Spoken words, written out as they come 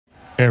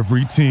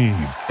Every team,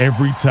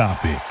 every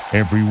topic,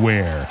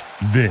 everywhere.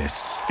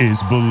 This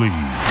is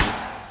Bleav.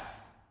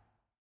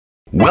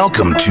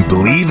 Welcome to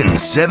Bleav In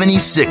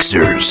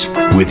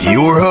 76ers with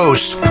your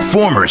hosts,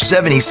 former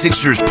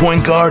 76ers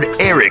point guard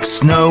Eric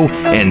Snow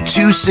and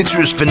two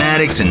Sixers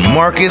fanatics in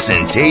Marcus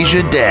and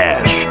Teja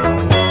Dash.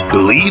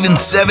 Bleav In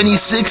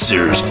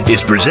 76ers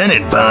is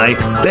presented by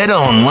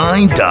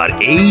BetOnline.AG.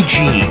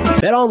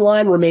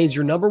 BetOnline remains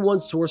your number one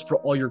source for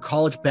all your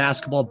college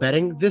basketball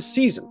betting this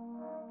season.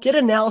 Get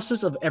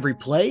analysis of every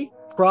play,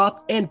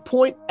 prop, and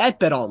point at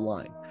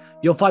BetOnline.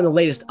 You'll find the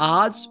latest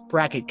odds,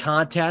 bracket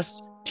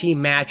contests, team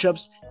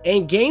matchups,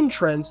 and game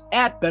trends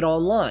at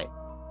BetOnline.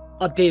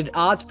 Updated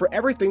odds for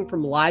everything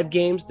from live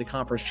games, the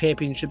conference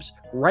championships,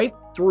 right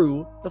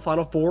through the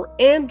Final Four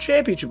and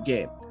championship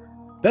game.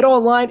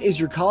 BetOnline is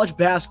your college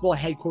basketball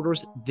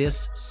headquarters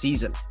this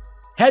season.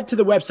 Head to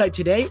the website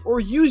today or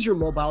use your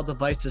mobile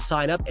device to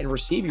sign up and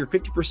receive your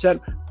 50%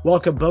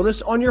 welcome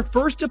bonus on your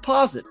first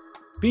deposit.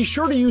 Be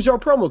sure to use our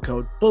promo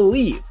code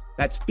BLEAV,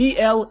 that's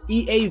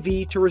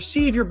BLEAV, to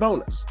receive your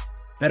bonus.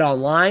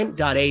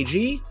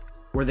 BetOnline.AG,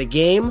 where the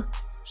game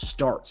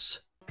starts.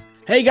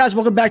 Hey guys,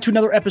 welcome back to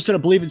another episode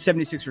of Bleav In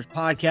 76ers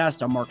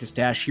podcast. I'm Marcus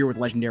Dash here with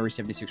legendary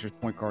 76ers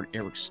point guard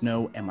Eric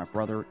Snow and my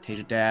brother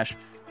Teja Dash.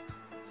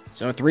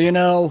 So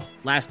 3-0.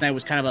 Last night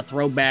was kind of a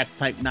throwback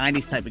type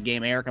 90s type of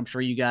game. Eric, I'm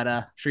sure you got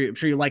I'm sure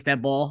you like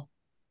that ball.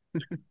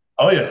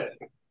 Oh yeah.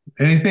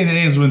 Anything that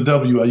ends with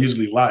W I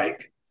usually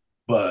like,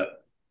 but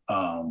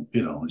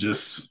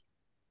just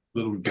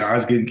little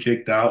guys getting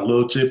kicked out,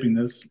 little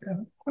chippiness.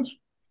 Yeah, I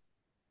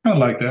kind of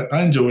like that.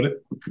 I enjoyed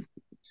it.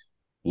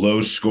 Low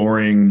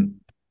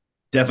scoring,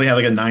 definitely had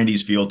like a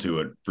 90s feel to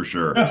it for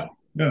sure. Yeah.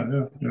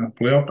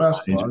 Playoff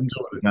basketball. I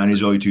enjoyed it.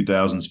 90s, early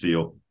 2000s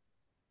feel.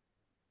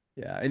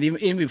 Yeah, and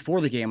even before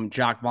the game,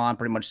 Jock Vaughn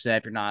pretty much said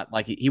if you're not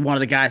like he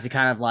wanted the guys to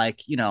kind of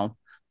like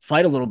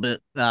fight a little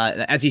bit,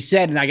 as he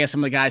said, and I guess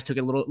some of the guys took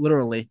it a little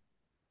literally,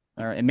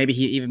 and maybe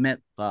he even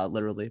meant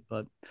literally.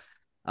 But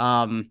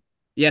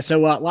so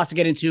lots to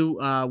get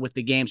into with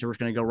the game, so we're just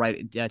gonna go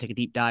take a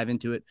deep dive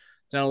into it.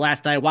 So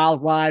last night,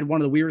 wild ride,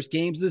 one of the weirdest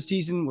games of the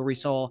season, where we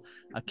saw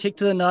a kick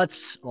to the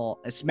nuts,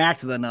 a smack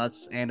to the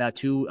nuts, and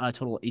two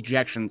total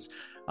ejections.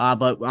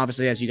 But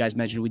obviously, as you guys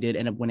mentioned, we did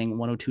end up winning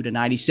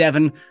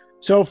 102-97.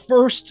 So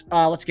first,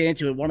 let's get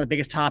into it. One of the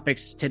biggest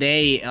topics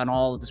today on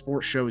all of the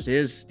sports shows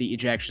is the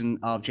ejection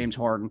of James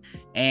Harden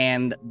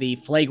and the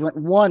flagrant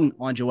one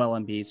on Joel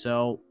Embiid.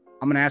 So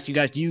I'm going to ask you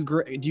guys: do you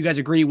guys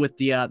agree with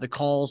the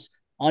calls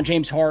on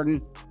James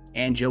Harden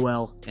and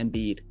Joel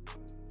Embiid?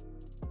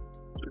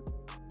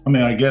 I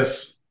mean, I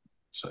guess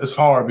it's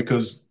hard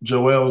because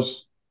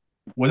Joel's,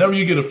 whenever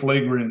you get a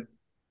flagrant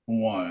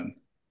one,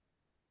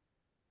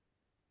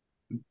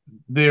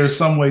 there's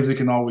some ways it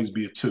can always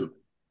be a two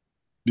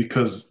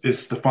because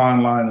it's the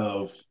fine line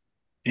of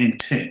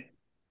intent.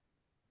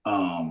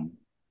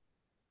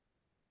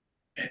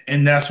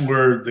 And that's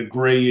where the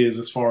gray is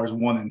as far as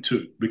 1 and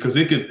 2, because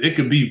it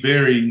could be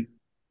very,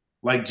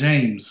 like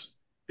James,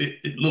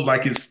 it looked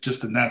like it's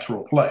just a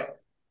natural play.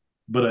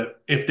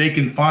 But if they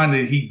can find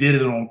that he did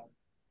it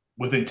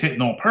with intent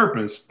and on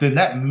purpose, then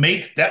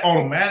that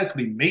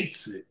automatically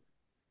makes it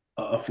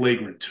a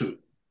flagrant 2.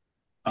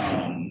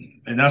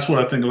 And that's what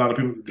I think a lot of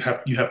people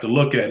have to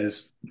look at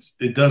is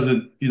it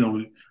doesn't,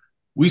 we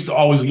used to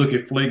always look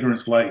at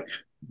flagrants like,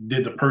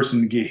 did the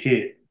person get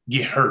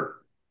hurt?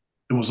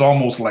 It was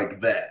almost like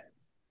that.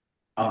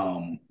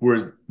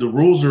 Whereas the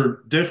rules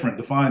are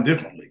defined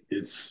differently.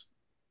 It's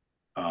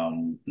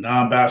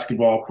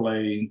non-basketball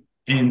play,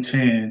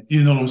 intent,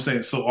 you know what I'm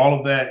saying? So all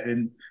of that,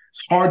 and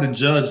it's hard to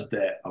judge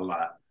that a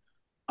lot.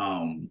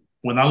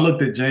 When I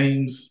looked at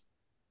James,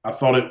 I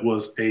thought it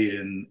was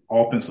an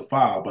offensive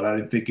foul, but I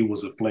didn't think it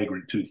was a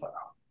flagrant 2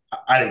 foul.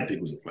 I didn't think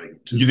it was a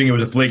flagrant 2. You think it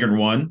was a flagrant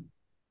 1?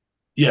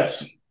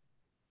 Yes.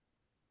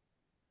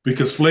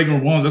 Because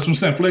flagrant 1, that's what I'm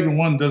saying. Flagrant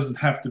 1 doesn't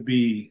have to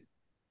be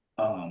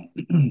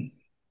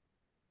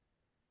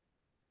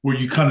where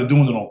you kind of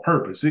doing it on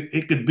purpose.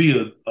 It could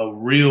be a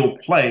real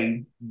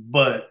play,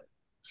 but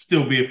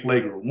still be a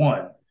flagrant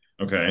 1.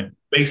 Okay.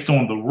 Based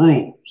on the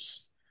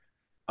rules.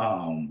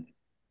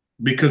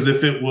 Because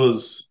if it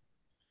was,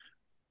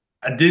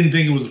 I didn't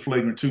think it was a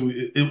flagrant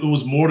 2. It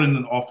was more than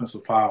an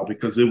offensive foul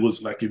because it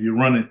was like if you're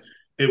running,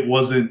 it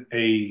was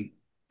a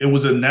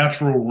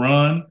natural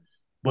run,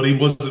 but he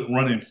wasn't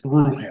running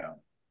through him.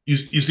 You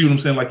see what I'm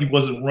saying? Like he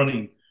wasn't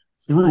running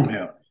through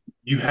him.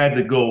 You had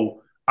to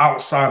go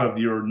outside of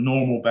your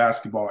normal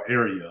basketball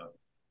area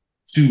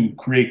to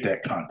create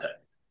that contact.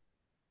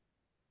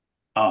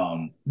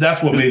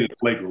 That's what made it a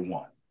flagrant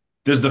 1.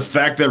 Does the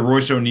fact that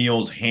Royce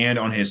O'Neal's hand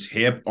on his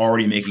hip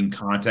already making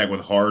contact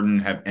with Harden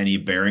have any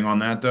bearing on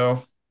that,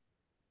 though?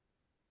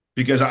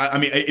 Because, I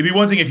mean, it'd be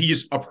one thing if he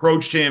just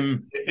approached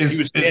him, he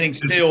was standing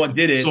still and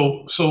did it.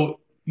 So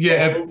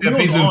yeah, if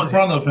he's in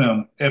front of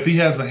him, if he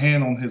has a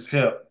hand on his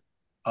hip,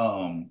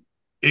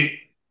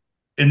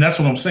 and that's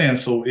what I'm saying.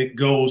 So it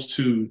goes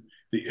to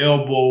the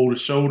elbow, the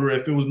shoulder.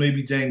 If it was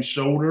maybe James'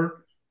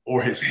 shoulder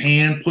or his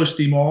hand pushed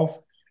him off,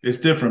 it's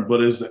different.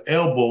 But it's the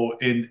elbow,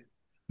 and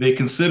they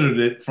considered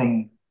it,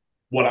 from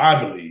what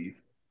I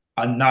believe,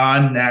 a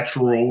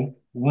non-natural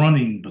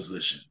running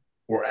position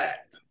or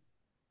act.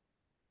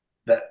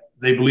 That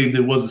they believed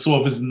it wasn't. So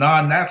if it's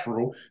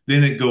non-natural,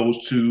 then it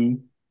goes to,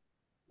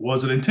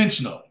 was it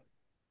intentional?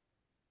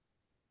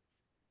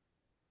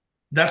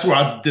 That's where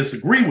I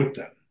disagree with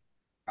them.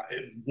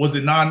 Was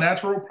it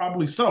non-natural?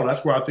 Probably so.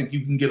 That's where I think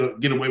you can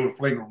get away with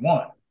flagrant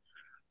one.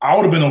 I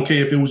would have been okay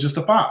if it was just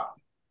a foul.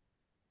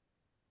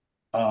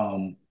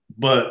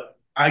 But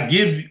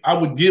I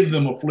would give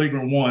them a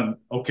flagrant one.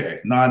 Okay,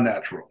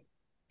 non-natural.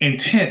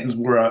 Intent is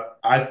where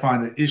I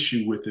find an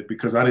issue with it,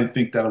 because I didn't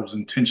think that it was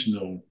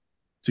intentional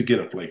to get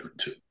a flagrant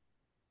two.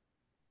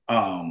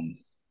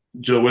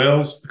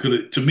 Joel's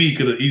could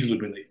have easily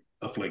been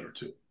a flagrant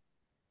two,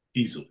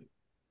 easily.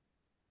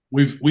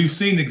 We've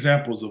seen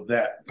examples of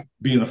that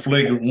being a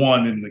flagrant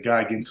one and the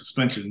guy getting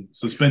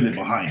suspended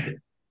behind it.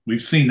 We've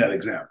seen that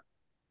example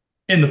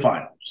in the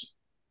finals.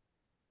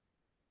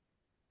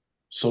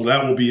 So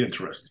that will be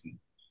interesting.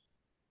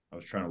 I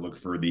was trying to look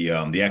for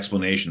the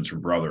explanations for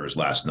brothers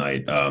last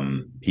night.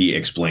 He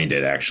explained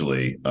it,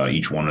 actually,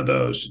 each one of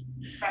those.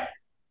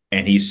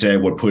 And he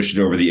said what pushed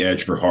it over the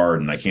edge for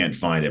Harden. I can't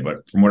find it,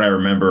 but from what I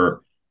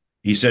remember,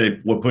 he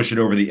said what pushed it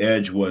over the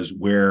edge was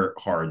where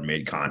Harden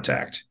made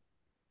contact,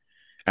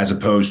 as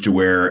opposed to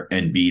where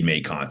Embiid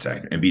made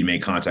contact. Embiid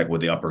made contact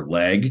with the upper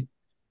leg,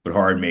 but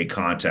Harden made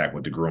contact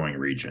with the groin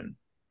region,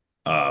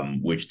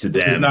 which to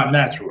them is not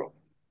natural.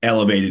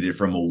 Elevated it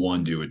from a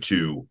 1 to a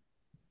 2.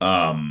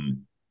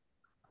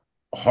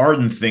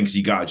 Harden thinks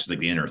he got just like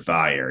the inner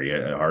thigh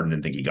area. Harden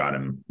didn't think he got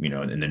him,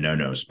 in the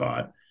no-no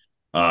spot.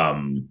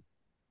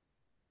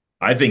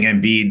 I think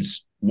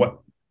Embiid's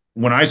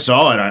when I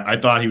saw it, I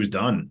thought he was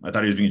done. I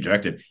thought he was being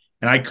ejected,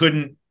 and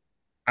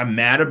I'm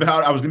mad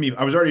about it. I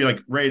was already like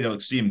ready to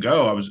see him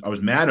go. I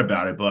was mad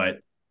about it,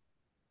 but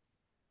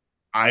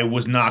I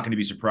was not going to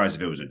be surprised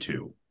if it was a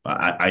 2.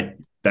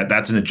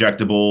 That's an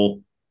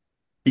ejectable.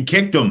 He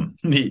kicked him.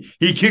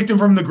 He kicked him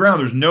from the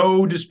ground. There's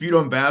no dispute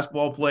on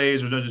basketball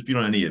plays. There's no dispute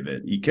on any of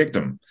it. He kicked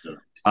him.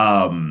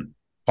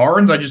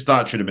 Harden's, I just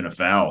thought, should have been a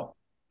foul.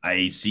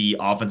 I see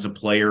offensive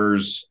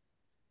players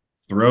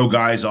throw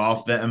guys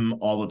off them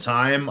all the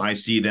time. I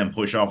see them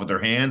push off with their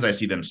hands. I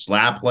see them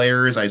slap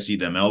players. I see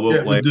them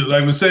elbow players.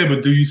 Like we say,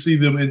 but do you see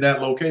them in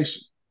that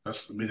location?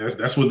 That's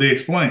what they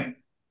explain.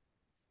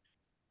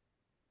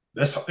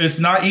 It's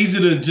not easy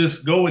to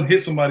just go and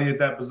hit somebody at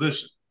that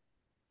position.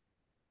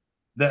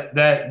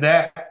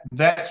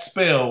 That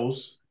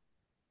spells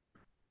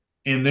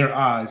in their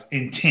eyes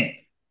intent.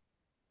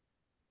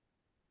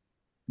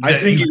 I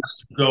think you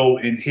have to go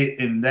and hit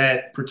in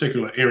that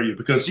particular area,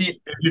 because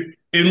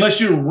unless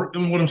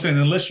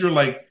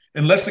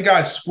the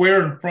guy's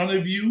square in front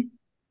of you,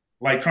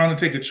 like trying to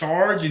take a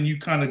charge, and you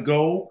kind of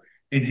go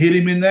and hit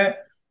him in that,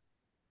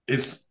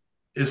 it's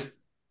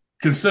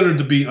considered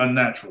to be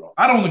unnatural.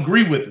 I don't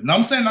agree with it. Now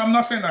I'm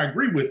not saying I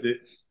agree with it.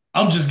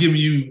 I'm just giving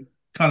you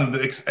kind of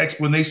the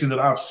explanation that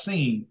I've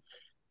seen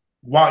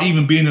while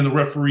even being in the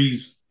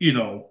referee's,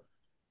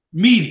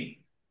 meeting,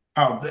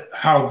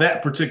 how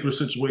that particular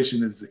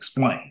situation is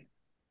explained.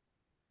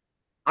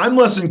 I'm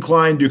less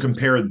inclined to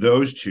compare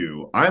those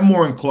two. I'm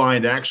more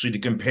inclined actually to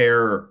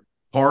compare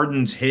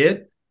Harden's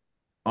hit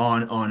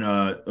on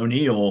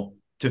O'Neal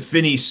to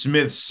Finney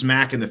Smith's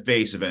smack in the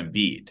face of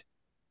Embiid.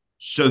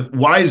 So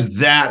why is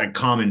that a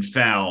common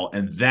foul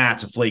and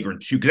that's a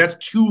flagrant 2? Because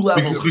that's 2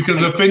 levels.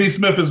 Because if Finney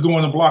Smith is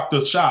going to block the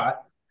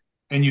shot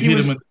and you hit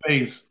him in the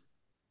face,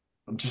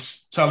 I'm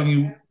just telling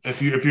you,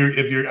 if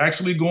you're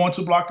actually going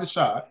to block the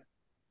shot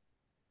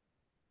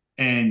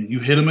and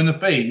you hit him in the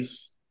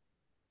face,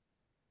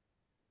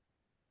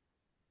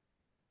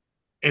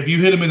 if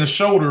you hit him in the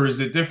shoulder, why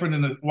is it different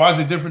in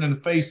the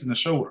face than the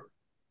shoulder?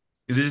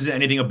 Because this is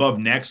anything above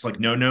next, like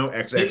no,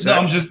 XXX.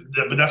 No,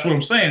 but that's what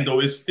I'm saying though.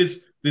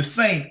 It's the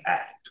same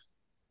act.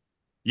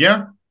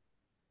 Yeah.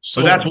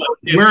 So that's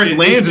where it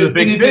lands is a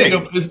big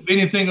thing. If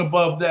anything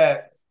above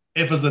that,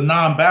 if it's a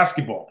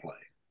non-basketball play,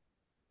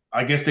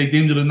 I guess they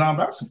deemed it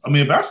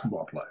a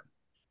basketball play.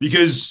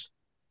 Because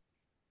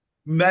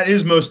that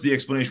is most of the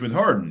explanation with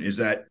Harden, is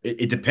that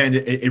it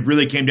depended. It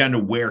really came down to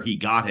where he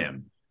got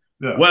him.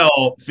 Yeah.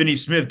 Well, Finney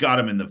Smith got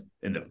him in the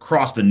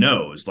across the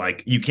nose.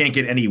 Like, you can't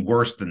get any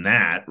worse than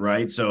that,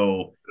 right?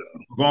 So,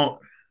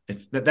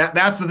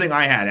 that's the thing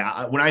I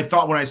had. When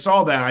I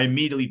saw that, I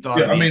immediately thought.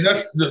 Yeah,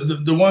 that's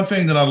the one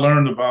thing that I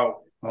learned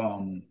about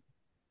the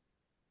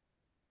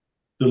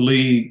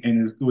league,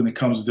 and when it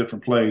comes to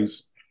different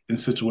plays and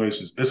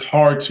situations, it's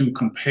hard to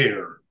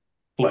compare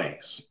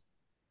plays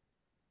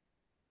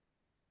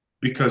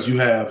because you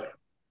have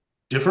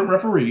different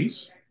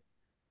referees,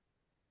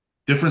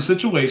 different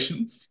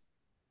situations.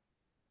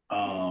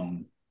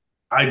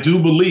 I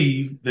do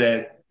believe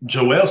that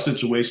Joel's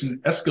situation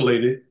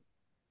escalated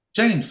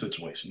James'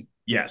 situation.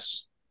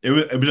 Yes. It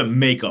was a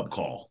makeup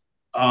call.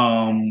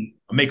 A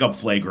makeup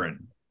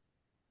flagrant.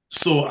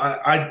 So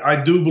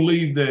I do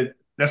believe that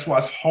that's why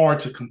it's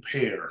hard to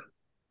compare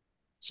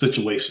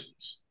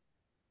situations.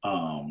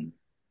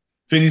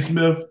 Finney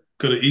Smith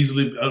could have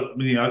easily,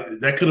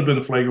 that could have been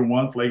a flagrant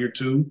 1, flagrant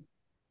 2.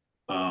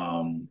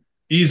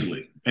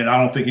 easily. And I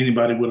don't think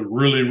anybody would have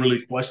really,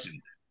 really questioned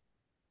it.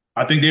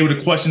 I think they would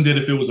have questioned it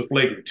if it was a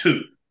flagrant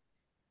 2,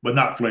 but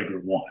not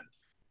flagrant 1.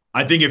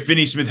 I think if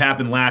Finney Smith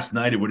happened last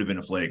night, it would have been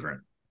a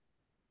flagrant.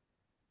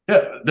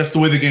 Yeah, that's the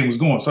way the game was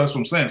going. So that's what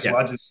I'm saying. So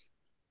Yeah.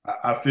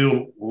 I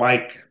feel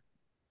like,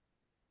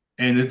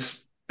 and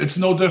it's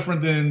no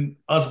different than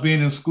us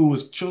being in school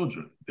as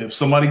children. If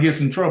somebody gets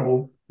in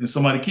trouble and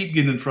somebody keep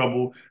getting in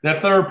trouble, that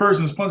third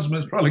person's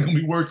punishment is probably going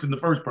to be worse than the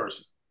first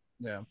person.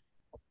 Yeah.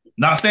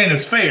 Not saying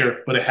it's fair,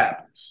 but it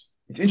happens.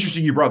 It's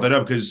interesting you brought that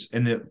up because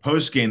in the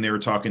post game, they were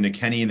talking to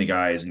Kenny and the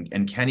guys,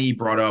 and Kenny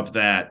brought up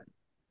that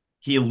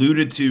he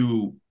alluded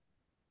to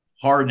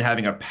Harden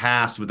having a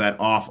pass with that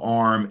off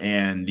arm,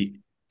 and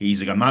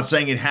he's like, I'm not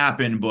saying it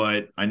happened,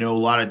 but I know a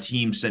lot of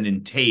teams send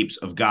in tapes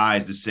of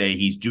guys to say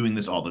he's doing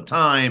this all the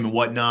time and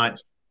whatnot.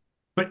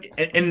 But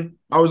and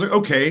I was like,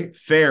 okay,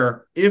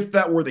 fair. If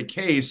that were the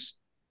case,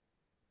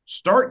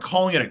 start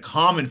calling it a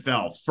common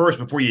foul first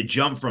before you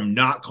jump from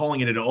not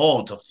calling it at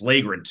all to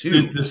flagrant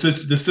 2. The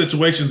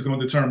situation is going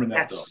to determine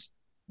that, though.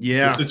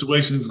 Yeah. The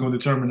situation is going to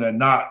determine that,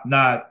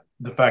 not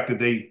the fact that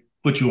they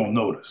put you on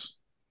notice.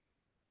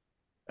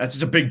 That's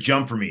just a big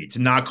jump for me to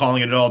not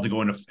calling it at all to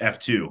go into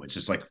F2. It's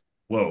just like,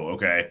 whoa,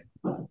 okay.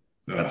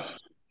 Yes.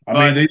 I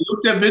mean, they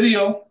looked at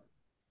video.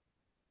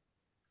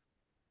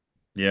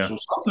 Yeah. So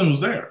something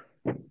was there.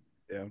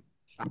 Yeah.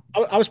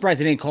 I was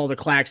surprised they didn't call the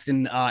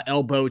Claxton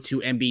elbow to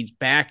Embiid's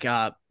back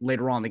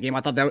later on in the game.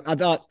 I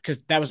thought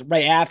because that was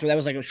right after, that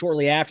was like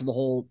shortly after the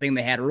whole thing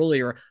they had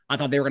earlier. I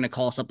thought they were going to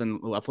call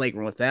something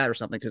flagrant with that or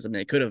something, because I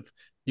mean, you could have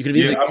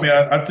easily. Yeah, I mean,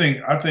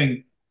 I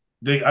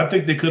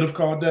think they could have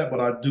called that,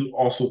 but I do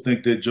also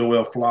think that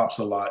Joel flops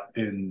a lot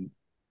and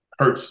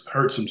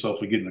hurts himself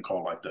for getting a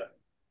call like that.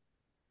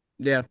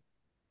 Yeah,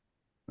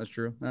 that's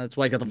true. That's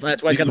why he got the.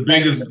 He's the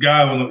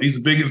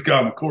biggest guy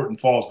on the court and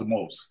falls the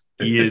most.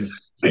 He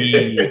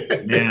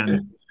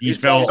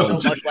fell so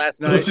much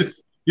last night.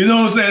 You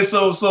know what I'm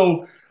saying?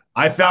 So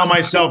I found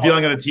myself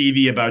yelling on the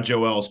TV about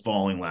Joel's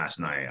falling last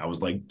night. I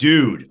was like,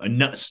 dude,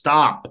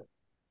 stop.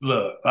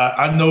 Look,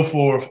 I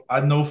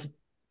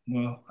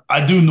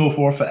do know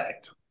for a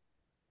fact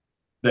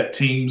that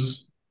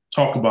teams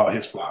talk about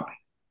his flopping.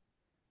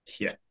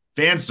 Yeah,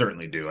 fans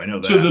certainly do. I know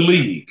that. To the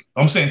league.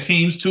 I'm saying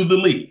teams to the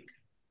league.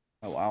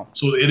 Oh, wow.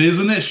 So it is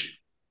an issue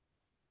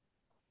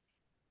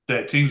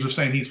that teams are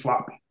saying he's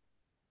flopping.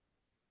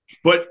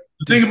 But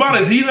the thing about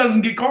it is he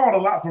doesn't get called a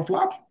lot for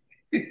flopping.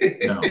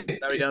 No,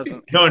 he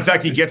doesn't. No, in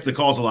fact, he gets the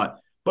calls a lot.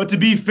 But to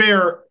be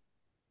fair,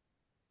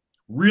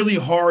 really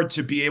hard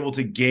to be able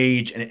to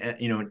gauge and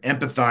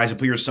empathize and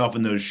put yourself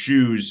in those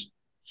shoes.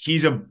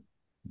 He's a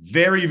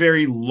very,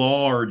 very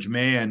large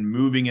man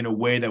moving in a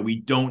way that we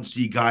don't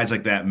see guys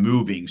like that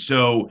moving.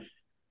 So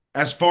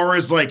as far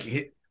as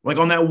like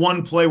on that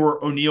one play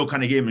where O'Neal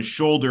kind of gave him a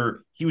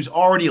shoulder, he was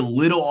already a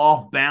little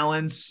off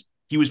balance.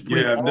 He was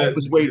putting all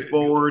his weight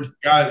forward.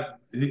 Guys,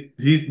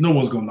 no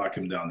one's going to knock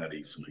him down that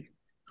easily.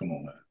 Come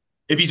on, man.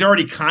 If he's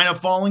already kind of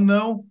falling,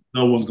 though,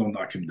 no one's going to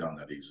knock him down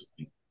that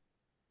easily.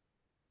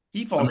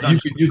 He falls down.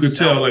 You could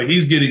tell like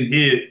he's getting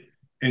hit,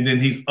 and then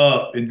he's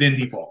up, and then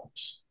he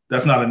falls.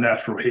 That's not a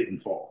natural hit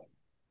and fall.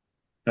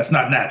 That's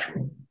not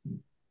natural.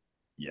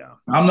 Yeah.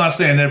 I'm not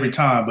saying every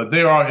time, but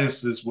there are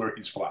instances where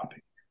he's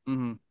flopping.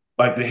 Mm-hmm.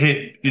 Like the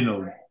hit,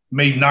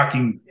 may knock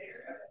him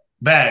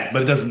back,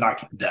 but it doesn't knock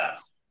him down.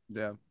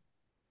 Yeah.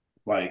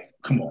 Like,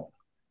 come on.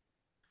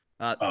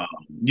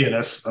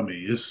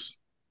 It's.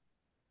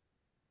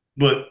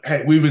 But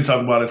hey, we've been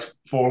talking about this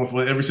falling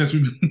for ever since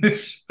we've been in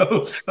this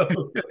show.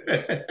 So.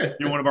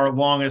 You're one of our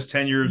longest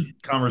tenured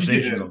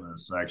conversations on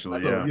this,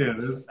 actually. So,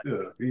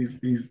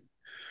 he's,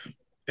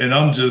 and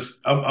I'm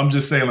just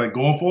saying, like,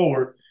 going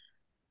forward,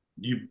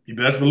 you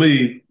best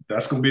believe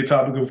that's going to be a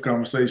topic of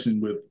conversation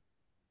with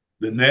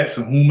the Nets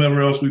and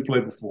whomever else we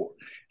played before.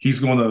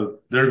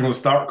 They're going to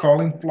start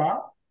calling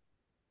flop,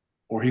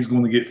 or he's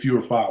going to get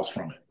fewer fouls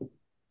from it.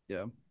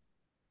 Yeah.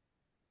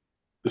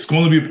 It's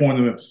going to be a point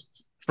of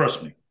emphasis.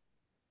 Trust me.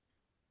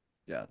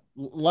 Yeah.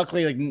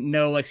 Luckily,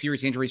 no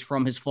serious injuries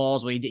from his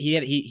falls. Well,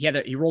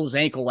 he rolled his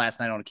ankle last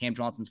night on Cam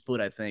Johnson's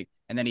foot, I think,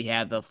 and then he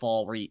had the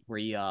fall where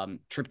he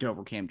tripped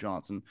over Cam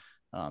Johnson.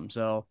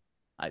 So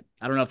I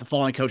don't know if the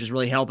falling coach is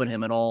really helping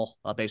him at all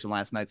based on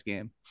last night's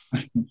game.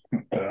 I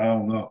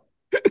don't know.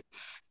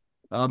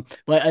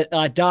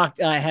 But Doc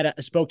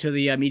spoke to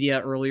the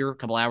media earlier, a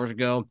couple hours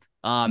ago,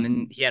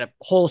 and he had a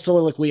whole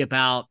soliloquy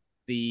about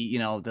the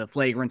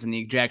flagrants and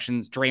the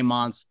ejections,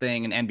 Draymond's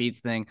thing and Embiid's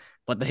thing.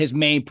 But his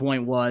main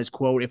point was,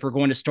 quote, if we're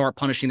going to start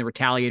punishing the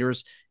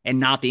retaliators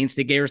and not the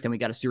instigators, then we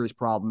got a serious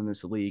problem in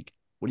this league.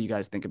 What do you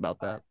guys think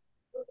about that?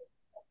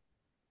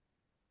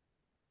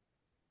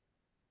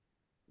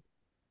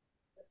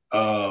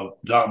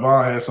 Doc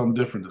Vaughn had something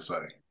different to say.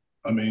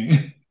 I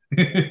mean,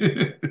 he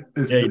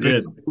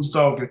did. Who's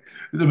talking?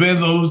 It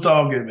depends on who's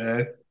talking,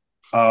 man.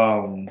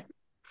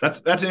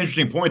 That's an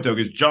interesting point, though,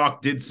 because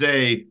Jock did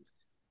say,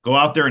 go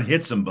out there and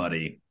hit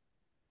somebody.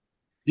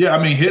 Yeah,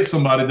 I mean, hit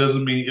somebody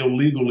doesn't mean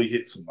illegally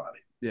hit somebody.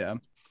 Yeah.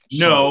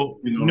 No,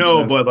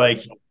 but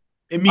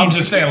I'm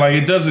just saying,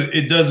 like,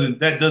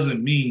 that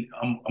doesn't mean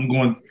I'm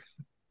going.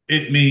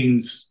 It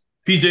means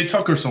PJ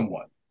Tucker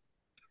someone.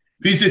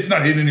 PJ's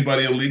not hitting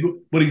anybody illegal,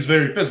 but he's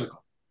very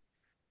physical.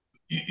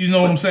 You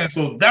know what I'm saying?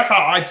 So that's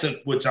how I took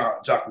what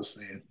Jock was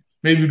saying.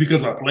 Maybe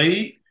because I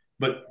played,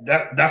 but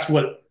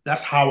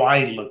that's how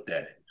I looked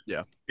at it.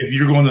 Yeah. If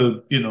you're going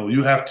to,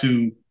 you have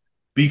to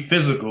be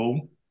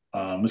physical.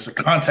 It's a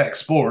contact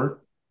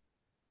sport,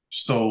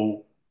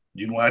 so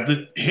you don't have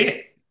to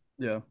hit.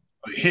 Yeah.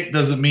 Hit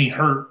doesn't mean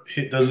hurt.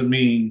 Hit doesn't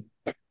mean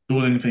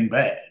doing anything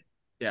bad.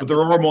 Yeah. But there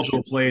are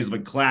multiple plays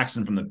like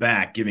Claxton from the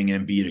back giving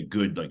Embiid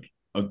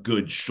a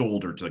good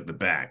shoulder to the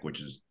back,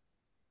 which is,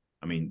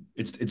 I mean,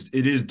 it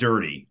is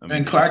dirty. I mean,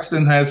 and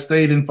Claxton has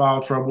stayed in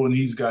foul trouble and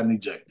he's gotten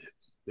ejected.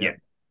 Yeah.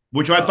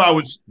 Which I thought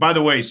was, by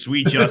the way,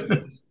 sweet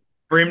justice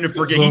for him to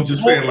forget. So I'm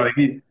just saying, like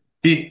he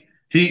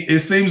it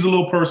seems a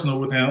little personal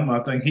with him.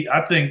 I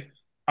think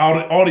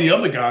all the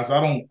other guys,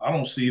 I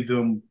don't see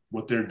them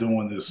what they're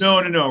doing this.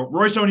 No.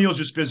 Royce O'Neal's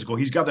just physical.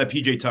 He's got that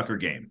PJ Tucker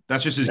game.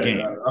 That's just his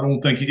game. I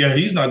don't think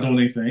he's not doing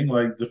anything.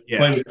 Like the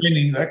play with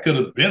Kenny, that could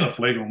have been a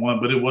flagrant one,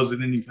 but it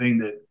wasn't anything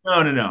that.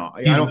 No.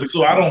 I don't think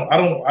so.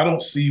 I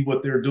don't see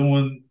what they're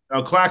doing.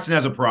 No, Claxton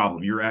has a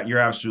problem. You're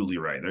absolutely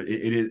right.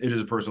 It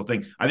is a personal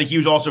thing. I think he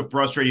was also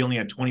frustrated. He only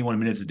had 21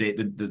 minutes a day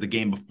the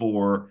game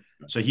before,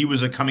 so he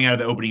was coming out of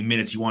the opening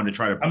minutes. He wanted to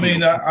try to.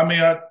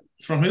 I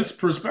from his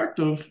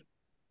perspective,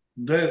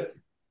 that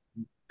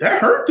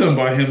hurt them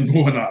by him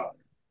going out.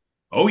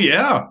 Oh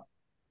yeah,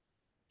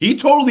 he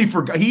totally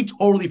forgot. He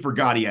totally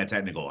forgot he had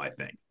technical. I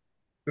think.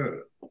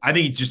 I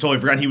think he just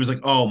totally forgot. He was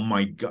like, "Oh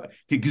my god,"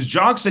 because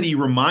Jock said he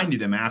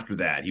reminded him after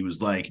that. He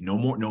was like,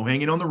 "No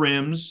hanging on the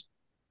rims."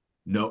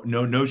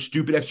 No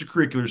stupid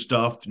extracurricular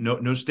stuff.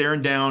 No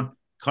staring down.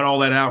 Cut all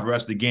that out for the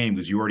rest of the game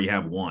because you already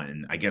have one.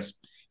 And I guess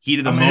heat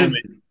of the moment.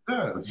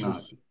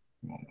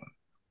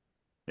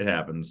 It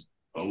happens.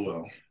 Oh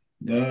well.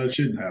 No, it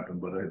shouldn't happen,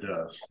 but it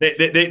does.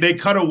 They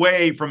cut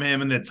away from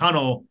him in the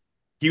tunnel.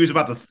 He was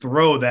about to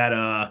throw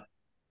that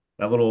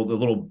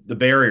the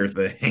barrier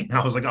thing.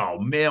 I was like, oh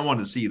man, I wanted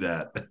to see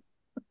that.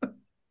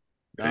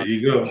 There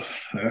you go.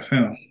 That's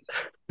him.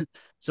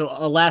 So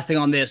last thing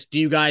on this, do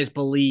you guys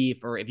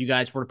believe, or if you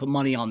guys were to put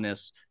money on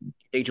this, you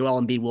think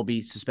Joel Embiid will be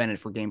suspended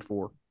for Game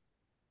 4?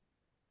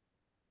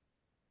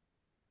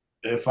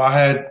 If I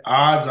had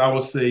odds, I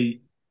would say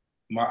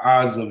my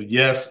odds of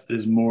yes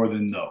is more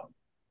than no.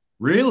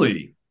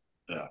 Really?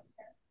 Yeah.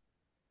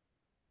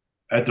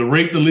 At the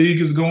rate the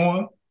league is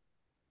going,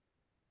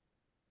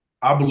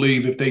 I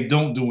believe if they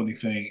don't do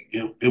anything,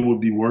 it would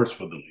be worse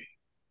for the league.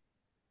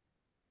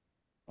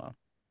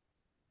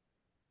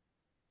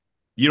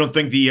 You don't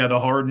think the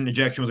Harden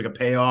ejection was like a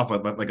payoff,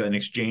 like an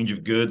exchange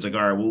of goods? Like,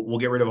 all right, we'll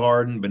get rid of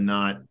Harden, but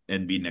not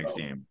Embiid next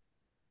game.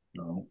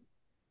 No,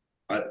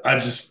 I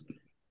just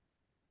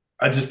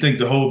think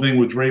the whole thing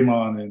with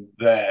Draymond and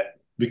that,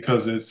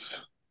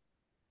 because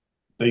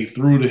they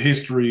threw the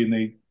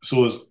history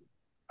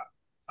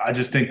I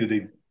just think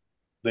that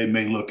they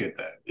may look at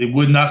that. It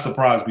would not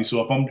surprise me.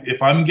 So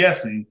if I'm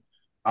guessing,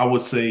 I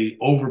would say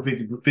over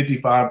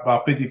 55,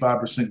 about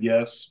 55%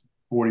 yes,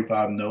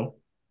 45 no.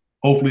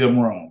 Hopefully I'm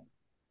wrong.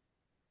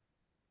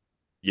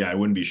 Yeah, I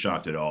wouldn't be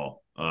shocked at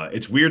all.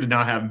 It's weird to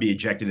not have him be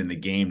ejected in the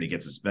game to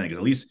get suspended,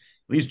 because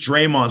at least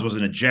Draymond's was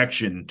an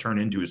ejection turned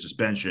into a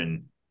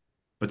suspension,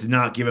 but to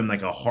not give him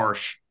like a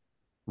harsh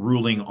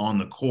ruling on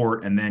the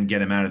court and then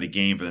get him out of the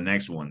game for the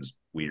next one's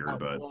weird.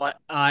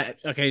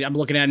 Okay, I'm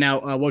looking at it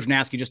now.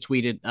 Wojnarowski just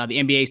tweeted the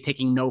NBA is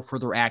taking no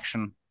further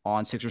action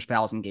on Sixers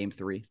fouls in Game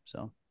 3.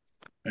 So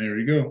there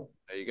you go.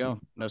 There you go.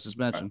 No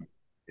suspension.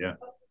 Yeah.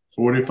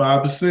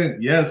 45%,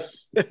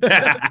 yes.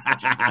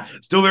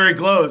 Still very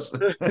close.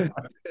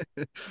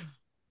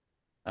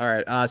 All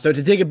right. So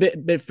to dig a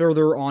bit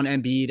further on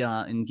Embiid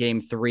in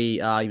Game 3, he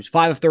was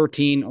 5 of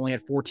 13, only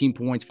had 14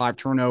 points, 5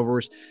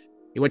 turnovers.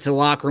 He went to the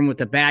locker room with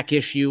the back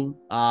issue,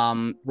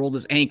 rolled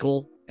his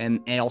ankle,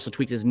 and also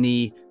tweaked his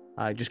knee.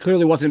 Just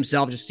clearly wasn't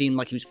himself. Just seemed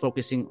like he was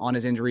focusing on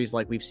his injuries,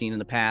 like we've seen in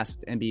the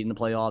past. Embiid in the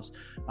playoffs.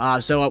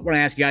 So I want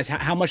to ask you guys,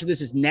 how much of this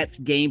is Nets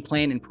game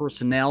plan and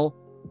personnel?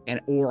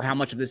 Or how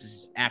much of this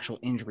is actual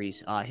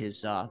injuries?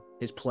 His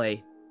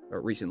play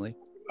recently.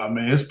 I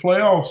mean, it's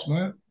playoffs,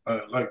 man.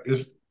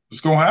 It's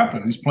gonna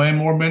happen. He's playing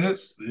more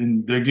minutes,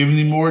 and they're giving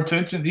him more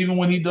attention. Even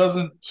when he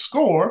doesn't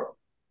score,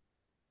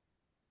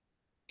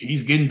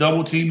 he's getting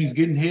double teamed. He's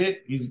getting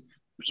hit.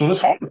 So it's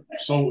hard.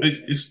 So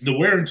it's the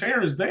wear and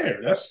tear is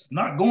there. That's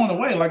not going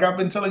away. Like I've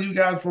been telling you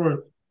guys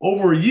for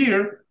over a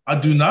year, I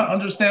do not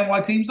understand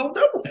why teams don't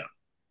double him.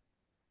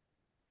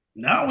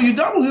 Now, when you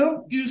double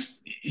him,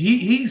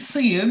 he's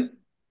seeing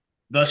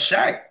the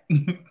Shaq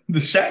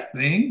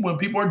thing when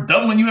people are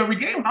doubling you every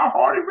game, how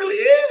hard it really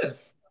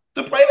is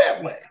to play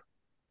that way.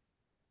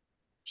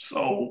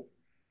 So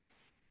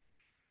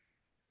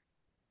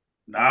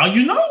now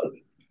you know.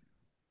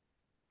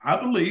 I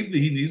believe that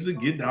he needs to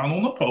get down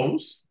on the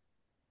post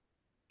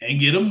and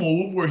get a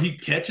move where he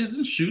catches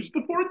and shoots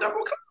before the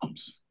double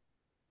comes.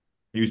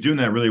 He was doing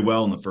that really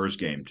well in the first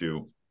game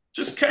too.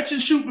 Just catch and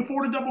shoot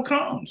before the double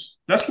comes.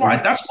 That's why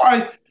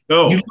You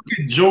Oh, look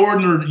at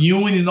Jordan or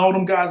Ewing and all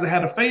them guys that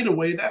had a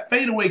fadeaway. That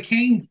fadeaway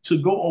came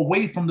to go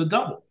away from the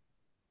double.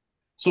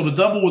 So the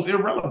double was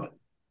irrelevant.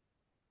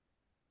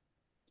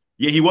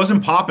 yeah, he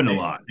wasn't popping a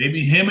lot.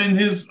 Maybe him and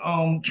his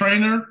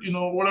trainer,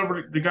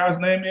 whatever the guy's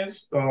name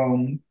is.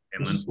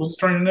 What's his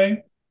trainer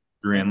name?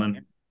 Granlund.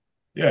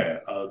 Yeah,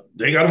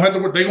 they got to have to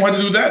work. They're gonna have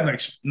to do that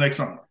next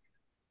summer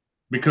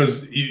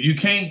because you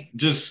can't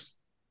just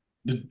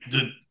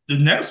the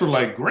Nets were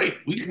like, great,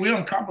 we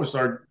accomplished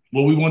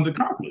what we wanted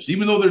to accomplish.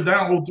 Even though they're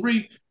down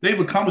 0-3, they've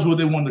accomplished what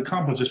they wanted to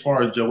accomplish as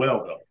far as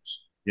Joel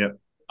goes. Yep.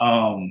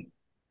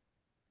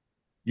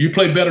 You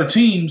play better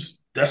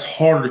teams, that's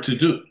harder to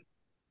do.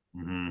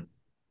 Mm-hmm.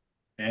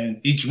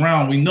 And each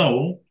round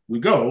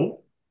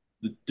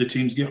the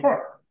teams get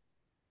harder.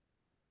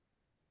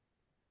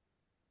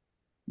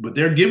 But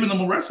they're giving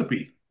them a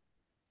recipe.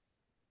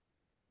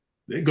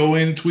 They go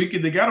in and tweak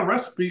it. They got a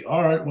recipe.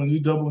 All right, when we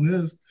doubling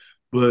this,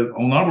 but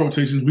on our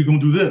rotations, we're gonna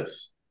do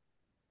this.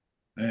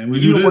 And we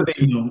do this,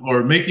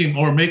 or make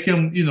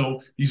him,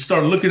 you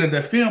start looking at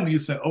that film and you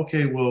say,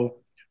 okay, well,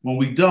 when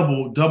we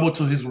double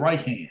to his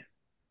right hand.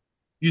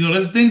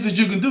 There's things that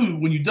you can do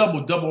when you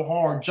double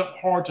hard, jump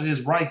hard to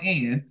his right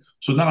hand.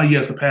 So now he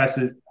has to pass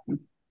it.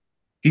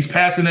 He's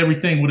passing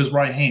everything with his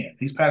right hand.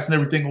 He's passing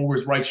everything over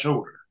his right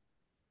shoulder.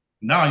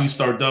 Now you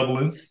start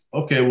doubling.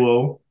 Okay,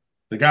 well,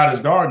 the guy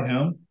that's guarding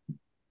him,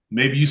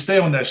 maybe you stay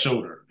on that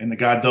shoulder and the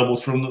guy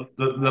doubles from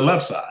the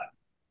left side.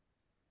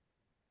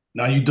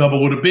 Now you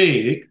double with a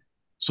big,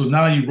 so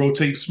now you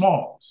rotate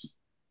smalls.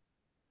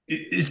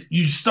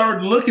 You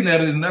start looking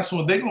at it, and that's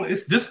what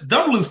this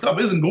doubling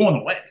stuff isn't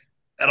going away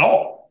at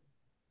all.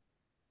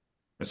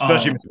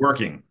 Especially if it's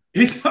working.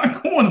 It's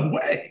not going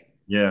away.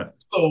 Yeah.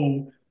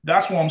 So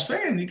that's what I'm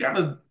saying. You got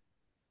to,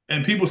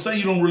 and people say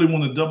you don't really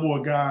want to double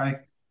a guy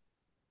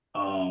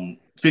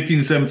 15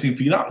 to 17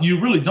 feet out. You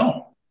really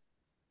don't.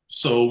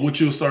 So what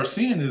you'll start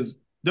seeing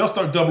is they'll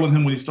start doubling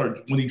him when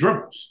he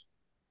dribbles,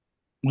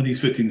 when he's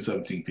 15 to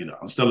 17 feet out,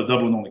 instead of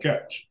doubling on the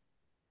catch.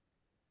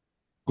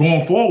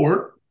 Going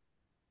forward,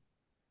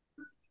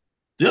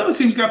 the other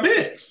team's got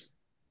bigs,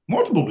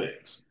 multiple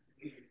bigs.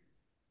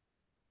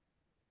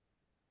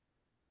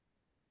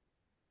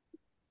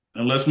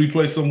 Unless we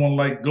play someone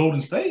like Golden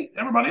State,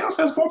 everybody else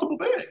has multiple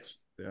bigs.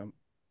 Yeah.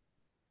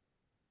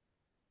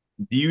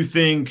 Do you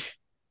think?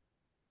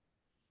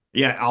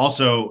 Yeah.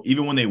 Also,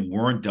 even when they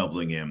weren't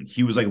doubling him,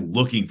 he was like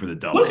looking for the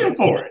double. Looking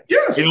for it.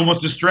 Yes. It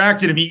almost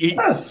distracted him. He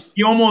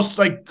almost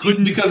like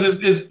couldn't because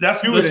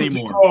that's what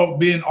you call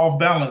being off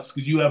balance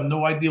because you have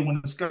no idea when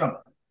it's coming.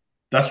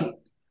 That's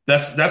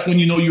when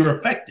you know you're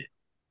affected.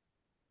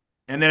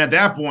 And then at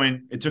that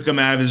point, it took him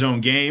out of his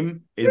own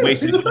game. Yes,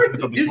 he's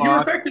affected. You're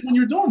affected when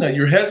you're doing that.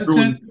 You're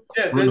hesitant.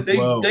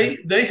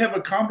 They have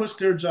accomplished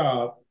their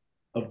job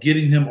of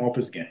getting him off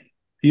his game.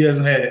 He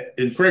hasn't had,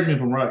 and correct me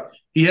if I'm right,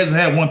 he hasn't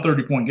had one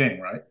 30-point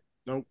game, right?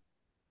 Nope.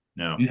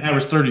 No. He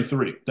averaged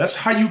 33. That's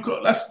how you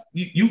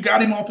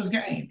got him off his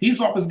game. He's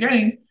off his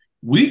game.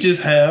 We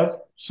just have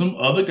some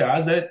other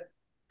guys that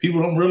people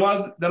don't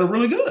realize that are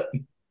really good.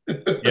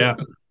 Yeah.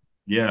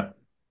 Yeah.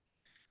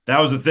 That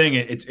was the thing.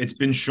 It's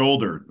been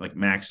shouldered, like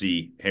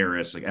Maxey,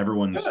 Harris, like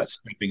everyone's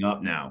stepping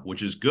up now,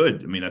 which is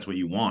good. I mean, that's what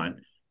you want.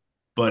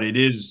 But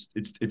it's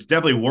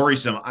definitely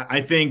worrisome.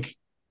 I think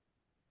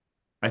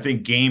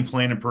game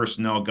plan and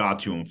personnel got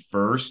to him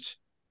first.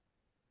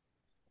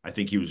 I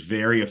think he was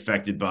very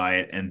affected by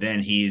it, and then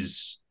he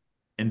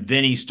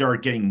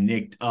started getting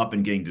nicked up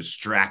and getting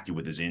distracted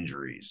with his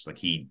injuries, like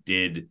he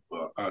did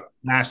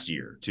last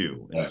year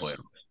too in the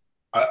playoffs.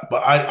 But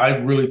I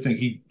really think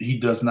he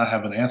does not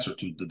have an answer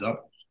to the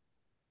doubles.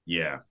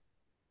 Yeah.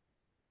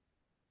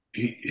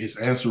 His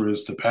answer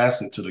is to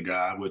pass it to the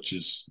guy, which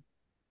is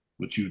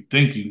what you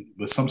think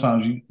but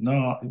sometimes I'm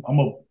going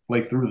to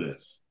play through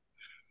this.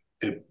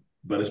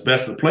 But it's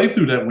best to play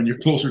through that when you're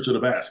closer to the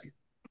basket.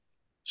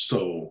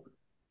 So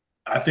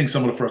I think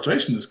some of the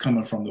frustration is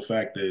coming from the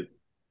fact that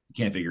you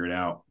can't figure it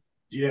out.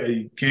 Yeah,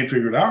 you can't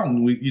figure it out.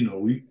 And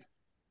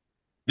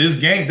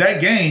that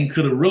game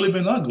could have really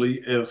been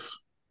ugly if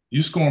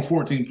you scoring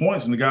 14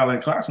 points and the guy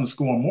like Claxton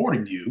scoring more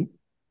than you.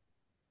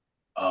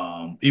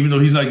 Even though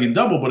he's not getting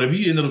double, but if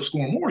he ended up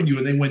scoring more than you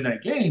and they win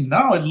that game,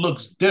 now it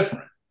looks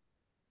different.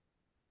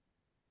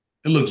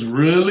 It looks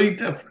really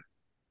different.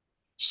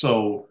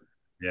 So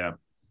yeah,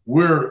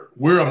 we're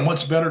a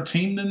much better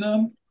team than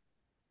them.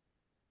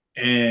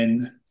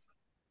 And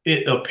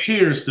it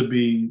appears to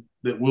be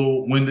that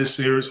we'll win this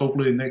series,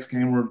 hopefully the next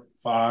game or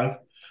 5.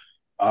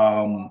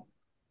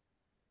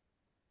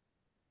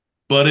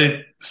 But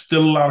it's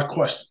still a lot of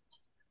questions.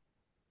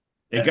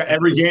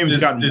 Every game has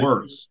gotten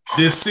worse.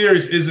 This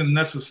series isn't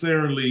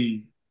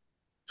necessarily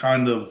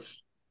kind of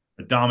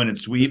a dominant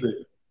sweep.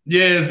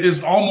 Yeah,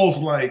 it's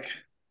almost like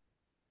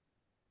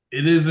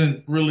it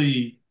isn't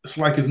really. It's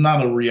like it's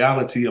not a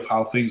reality of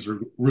how things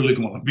are really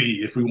going to be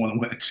if we want to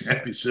win a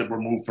championship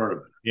or move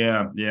further.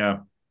 Yeah, yeah.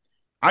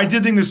 I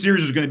did think the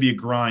series was going to be a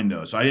grind,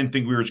 though, so I didn't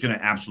think we were just going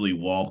to absolutely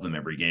wallop them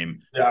every game.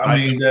 Yeah,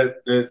 I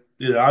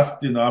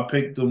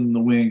picked them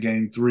to win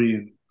Game 3,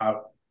 and I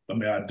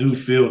do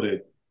feel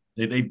that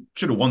They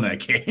should have won that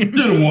game. Should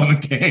have won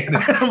the game.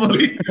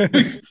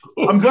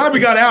 I'm glad we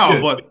got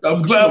out, but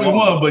I'm glad we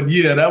won. But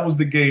yeah, that was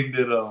the game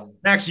that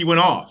Maxey went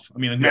off. I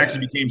mean, like Maxey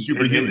became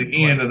superhuman at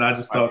the end, and I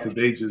just thought that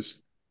they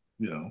just,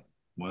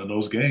 one of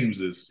those games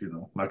is,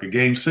 like a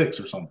game 6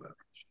 or something.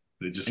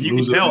 They just, and you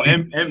can tell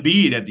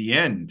Embiid at the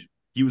end,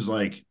 he was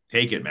like,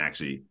 "Take it,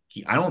 Maxey."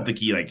 I don't think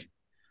he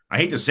I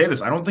hate to say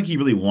this, I don't think he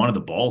really wanted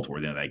the ball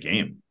toward the end of that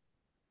game.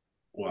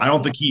 Wow. I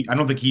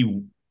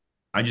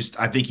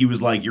think he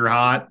was like, "You're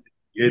hot."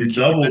 Getting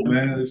doubled,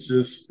 man. It's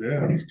just,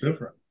 it's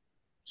different.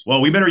 Well,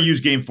 we better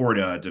use game 4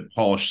 to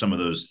polish some of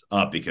those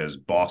up because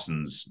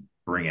Boston's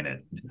bringing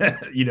it,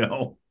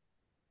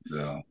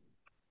 Yeah.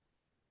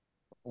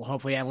 Well,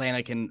 hopefully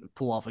Atlanta can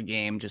pull off a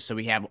game just so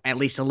we have at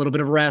least a little bit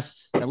of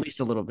rest. At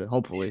least a little bit,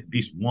 hopefully. At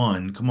least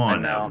one. Come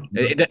on now.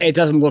 It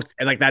doesn't look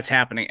like that's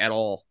happening at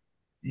all.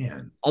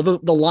 Yeah. Although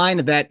the line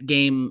of that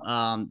game,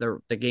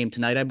 the game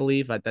tonight, I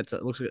believe, it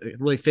looks like a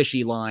really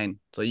fishy line.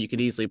 So you could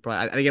easily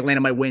I think Atlanta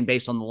might win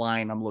based on the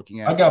line I'm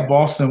looking at. I got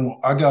Boston.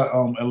 I got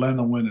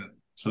Atlanta winning.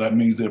 So that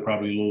means they'll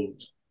probably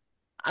lose.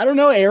 I don't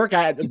know, Eric.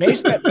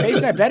 Based on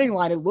that betting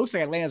line, it looks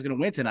like Atlanta's going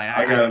to win tonight.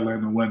 I got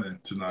Atlanta winning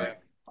tonight.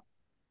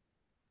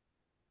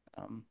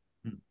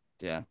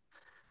 Yeah.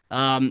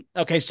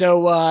 Okay,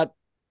 so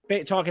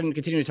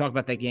continuing to talk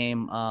about that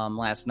game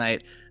last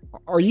night.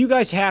 Are you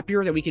guys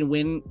happier that we can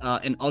win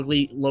an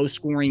ugly,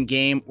 low-scoring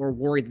game, or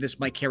worried that this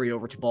might carry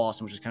over to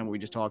Boston, which is kind of what we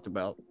just talked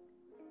about?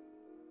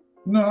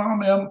 No, I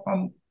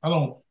mean, I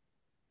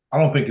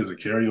don't think it's a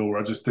carryover.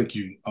 I just think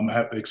I'm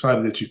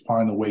excited that you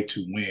find a way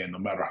to win no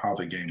matter how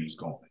the game is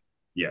going.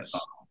 Yes.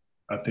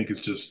 I think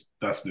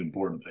that's the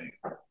important thing.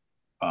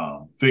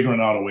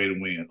 Figuring out a way to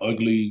win.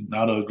 Ugly,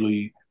 not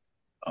ugly,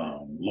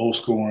 low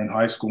scoring,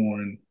 high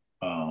scoring.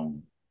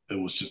 It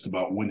was just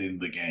about winning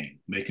the game,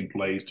 making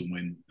plays to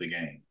win the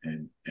game.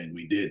 And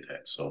we did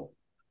that. So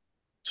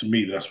to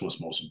me, that's what's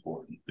most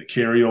important. The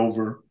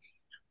carryover,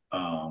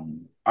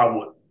 I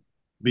would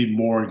be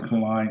more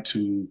inclined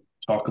to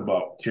talk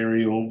about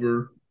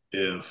carryover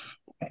if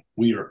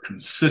we are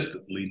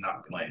consistently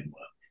not playing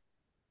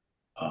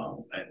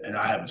well. And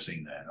I haven't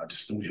seen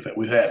that.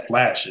 We've had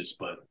flashes,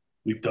 but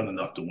we've done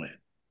enough to win.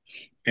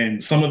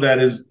 And some of that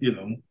is,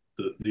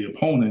 the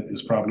opponent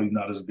is probably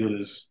not as good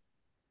as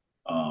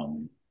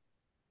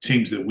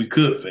teams that we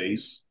could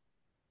face,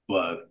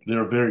 but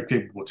they're a very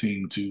capable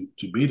team to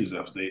beat us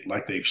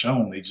like they've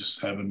shown. They just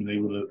haven't been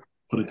able to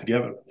put it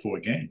together for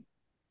a game.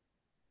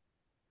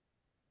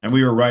 And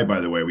we were right, by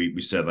the way.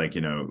 We said,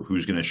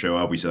 who's going to show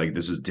up? We said,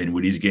 this is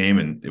Dinwiddie's game,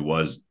 and it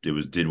was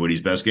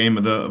Dinwiddie's best game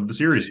of the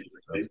series.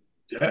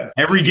 Yeah,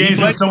 every game's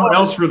been someone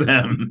else for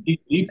them.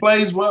 He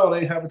plays well;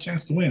 they have a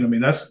chance to win. I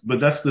mean, that's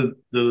the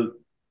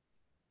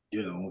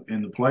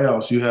in the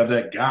playoffs, you have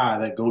that guy,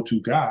 that go-to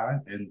guy,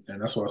 and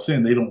that's what I'm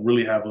saying. They don't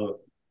really have a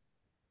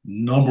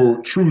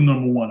true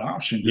number one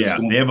option. Yeah,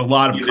 they have a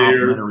lot of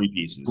complementary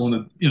pieces.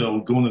 Going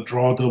to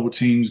draw double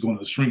teams, going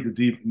to shrink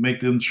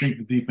make them shrink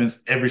the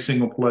defense every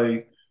single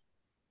play.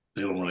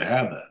 They don't really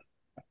have that.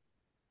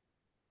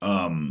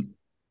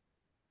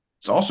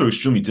 It's also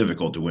extremely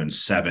difficult to win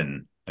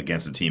 7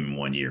 against a team in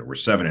 1 year. We're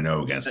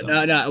 7-0 against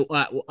them. No,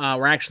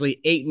 we're actually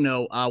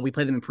 8-0. We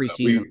played them in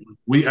preseason.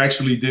 We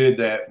actually did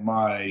that.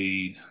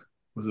 My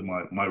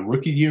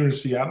rookie year in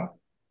Seattle.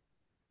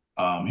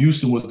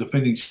 Houston was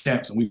defending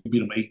champs, and we beat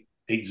them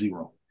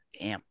 8-0.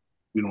 Damn.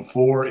 Beat them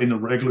 4 in the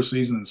regular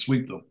season and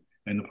sweep them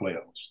in the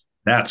playoffs.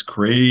 That's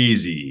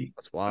crazy.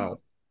 That's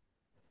wild.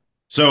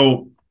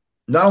 So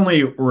not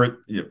only we're at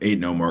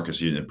 8-0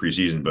 Marcus in the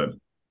preseason, but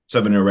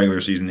 7-0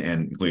 regular season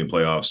and including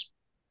playoffs.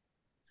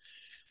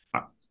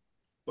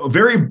 A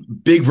very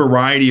big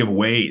variety of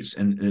ways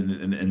and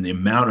the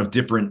amount of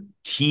different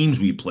teams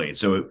we played.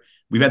 So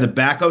we've had the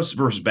backups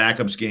versus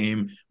backups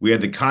game. We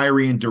had the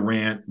Kyrie and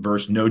Durant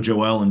versus no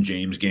Joel and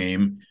James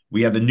game.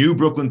 We had the new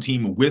Brooklyn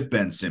team with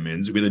Ben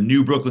Simmons. We had the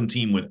new Brooklyn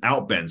team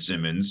without Ben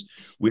Simmons.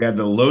 We had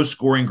the low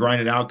scoring,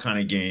 grinded out kind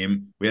of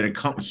game. We had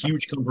a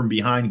huge come from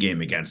behind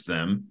game against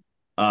them,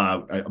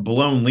 a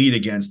blown lead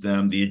against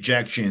them, the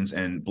ejections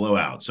and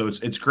blowouts. So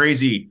it's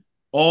crazy.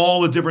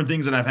 All the different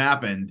things that have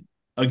happened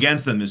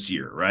against them this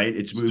year, right?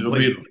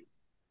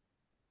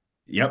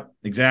 Yep,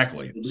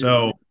 exactly.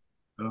 So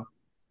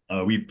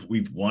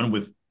we've won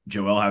with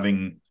Joel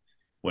having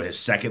his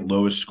second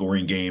lowest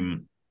scoring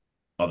game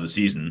of the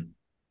season,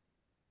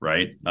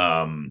 right?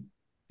 And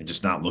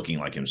just not looking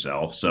like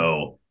himself.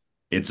 So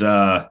it's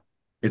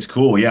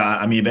cool. Yeah,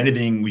 I mean, if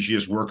anything, we should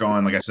just work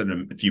on, like I said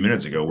a few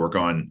minutes ago, work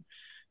on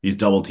these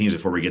double teams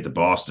before we get to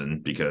Boston,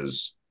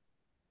 because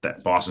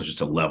that Boston's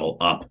just a level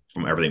up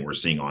from everything we're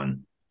seeing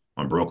on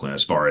Brooklyn,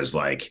 as far as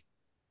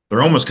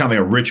they're almost kind of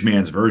like a rich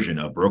man's version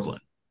of Brooklyn.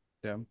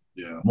 Yeah.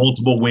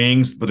 Multiple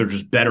wings, but they're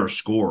just better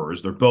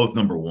scorers. They're both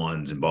number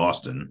ones in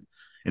Boston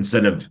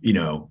instead of,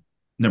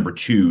 number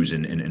twos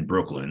in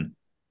Brooklyn.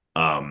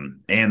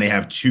 And they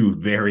have 2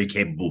 very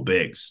capable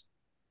bigs.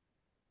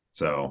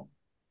 So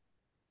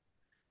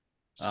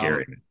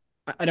scary.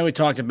 I know we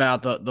talked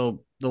about the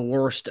the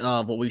worst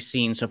of what we've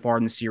seen so far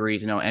in the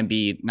series.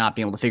 Embiid not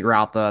being able to figure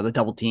out the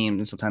double teams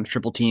and sometimes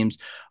triple teams.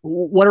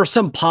 What are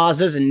some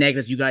positives and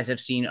negatives you guys have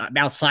seen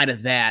outside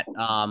of that,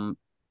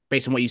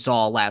 based on what you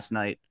saw last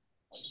night?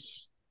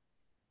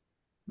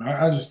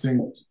 I just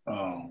think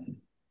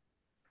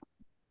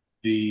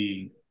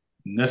the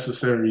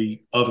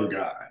necessary other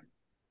guy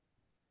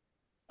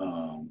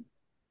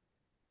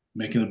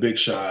making a big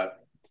shot,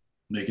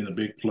 making a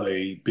big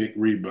play, big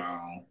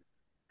rebound.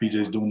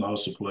 PJ's doing the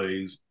hustle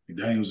plays.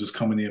 Daniel's just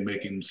coming in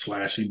making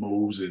slashy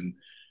moves, and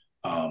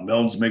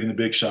Melton's making a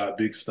big shot,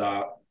 big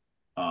stop,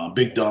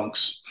 big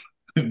dunks,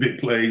 big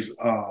plays.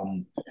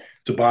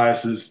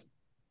 Tobias's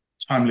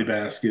timely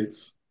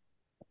baskets.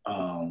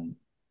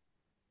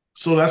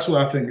 So that's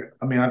what I think.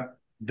 I mean,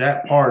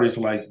 that part is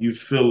like you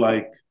feel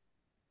like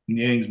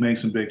Niang's making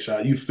some big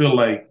shot. You feel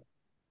like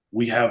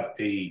we have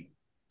a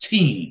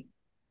team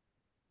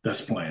that's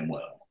playing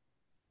well.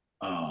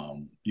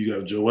 You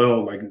got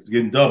Joel, like it's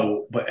getting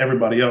double, but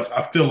everybody else,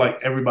 I feel like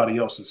everybody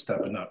else is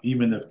stepping up,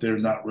 even if they're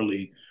not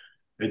really,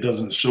 it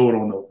doesn't show it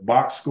on the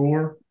box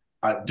score.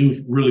 I do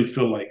really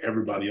feel like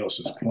everybody else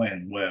is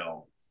playing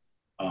well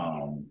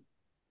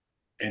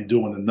and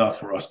doing enough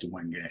for us to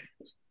win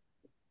games.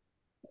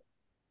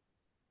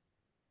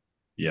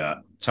 Yeah.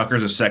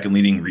 Tucker's the second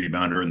leading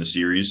rebounder in the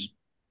series.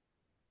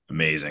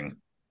 Amazing.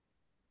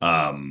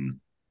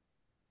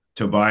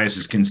 Tobias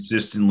is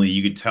consistently,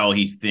 you could tell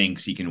he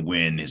thinks he can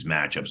win his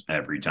matchups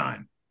every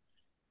time.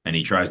 And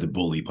he tries to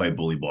play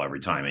bully ball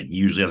every time. And he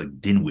usually has like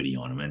Dinwiddie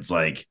on him. And it's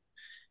like,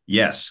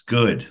 yes,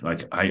 good.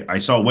 Like I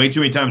saw way too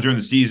many times during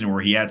the season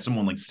where he had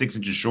someone like 6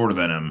 inches shorter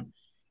than him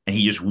and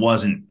he just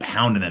wasn't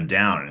pounding them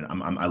down.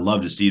 And I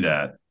love to see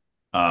that.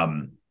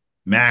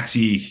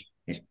 Maxey,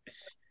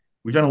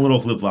 we've done a little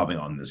flip-flopping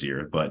on this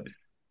year, but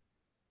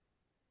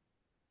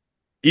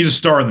he's a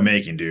star in the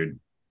making, dude.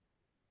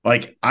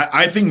 Like,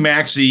 I think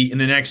Maxey in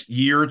the next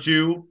year or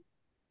two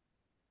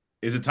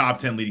is a top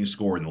 10 leading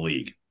scorer in the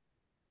league.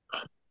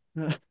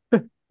 Why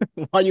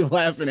are you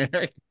laughing,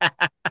 Eric?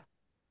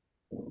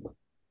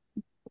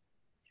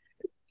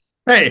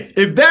 Hey,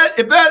 if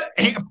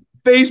that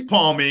face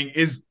palming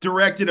is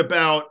directed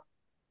about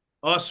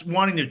us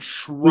wanting to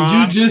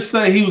try. Did you just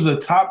say he was a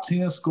top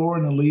 10 scorer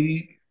in the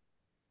league?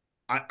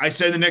 I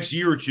said the next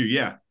year or two,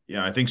 yeah.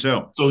 Yeah, I think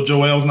so. So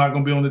Joel's not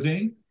going to be on the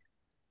team?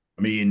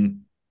 I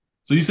mean,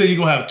 so you say you're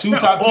going to have two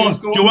top 10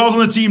 scorers? Joel's on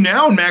the team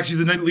now, and Maxey's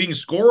the leading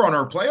scorer on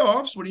our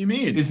playoffs. What do you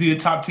mean? Is he a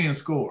top 10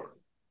 scorer?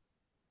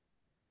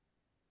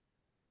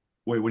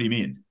 Wait, what do you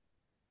mean?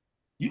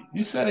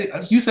 You said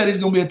it. You said he's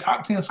going to be a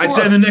top 10 scorer. I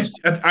said the next.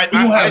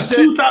 I said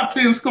 2 top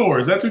 10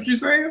 scores. That's what you're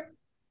saying?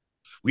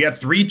 We have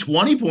 3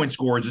 20-point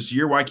scorers this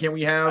year. Why can't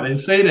we have? I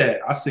didn't say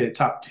that. I said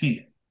top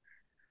 10.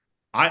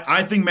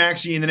 I think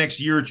Maxey in the next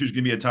year or two is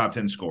going to be a top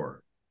 10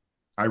 scorer.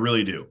 I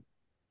really do.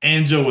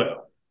 And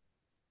Joel.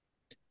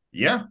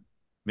 Yeah.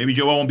 Maybe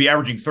Joel won't be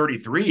averaging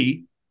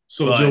 33.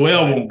 So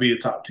Joel won't be a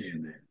top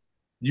 10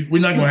 then.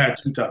 We're not going to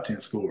have 2 top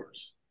 10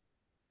 scorers.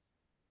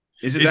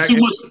 Is it it's too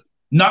much?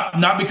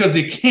 Not because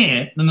they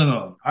can't.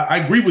 No. I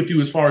agree with you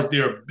as far as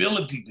their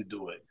ability to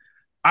do it.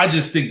 I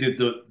just think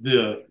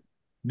that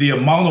the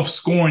amount of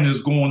scoring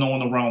is going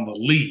on around the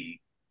league.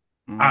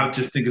 I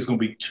just think it's going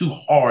to be too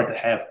hard to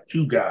have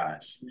 2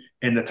 guys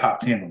in the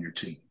top 10 on your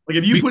team. Like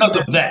if you because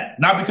of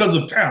that, not because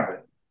of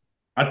talent.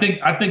 I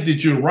think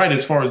that you're right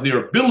as far as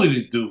their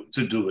ability to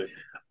do it.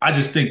 I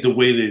just think the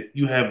way that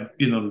you have,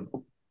 the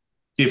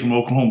kid from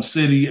Oklahoma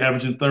City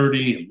averaging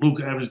 30 and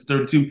Luka averaging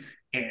 32.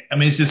 And, I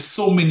mean, it's just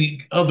so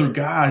many other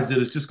guys that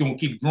it's just going to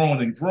keep growing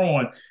and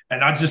growing.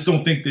 And I just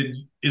don't think that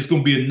it's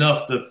going to be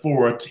enough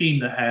for a team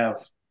to have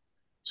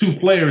 2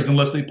 players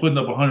unless they're putting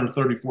up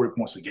 130, 40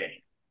 points a game.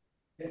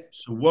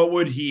 So what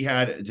would he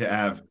have to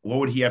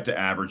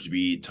average to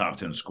be top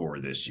 10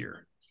 scorer this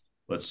year?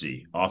 Let's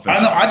see. Offense.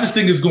 I know. I just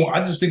think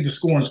the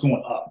scoring is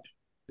going up.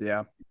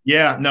 Yeah.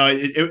 Yeah. No,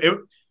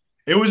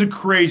 it was a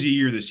crazy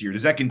year this year.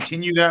 Does that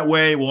continue that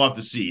way? We'll have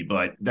to see.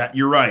 But that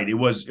you're right. It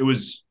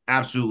was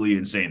absolutely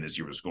insane this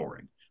year with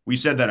scoring. We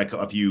said that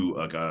a few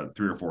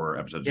 3 or 4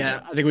 episodes ago.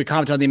 I think we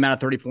commented on the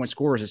amount of 30-point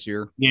scores this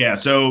year. Yeah.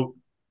 So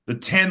the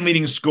 10th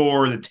leading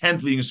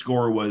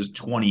scorer was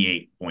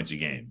 28 points a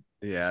game.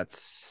 Yeah,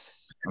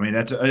 that's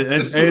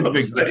a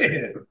big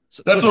thing.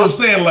 That's what I'm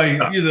saying.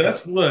 Like,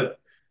 that's what.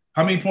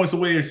 How many points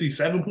away is he?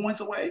 7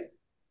 points away?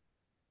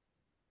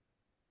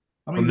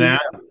 From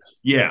that?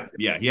 Yeah.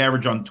 He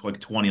averaged on like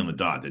 20 on the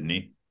dot, didn't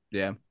he?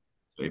 Yeah.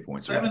 8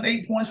 points.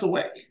 8 points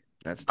away.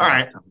 That's all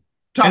right.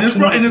 That's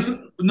what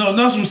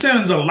I'm saying.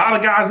 There's a lot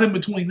of guys in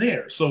between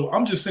there. So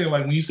I'm just saying,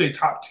 like, when you say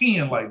top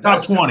 10, like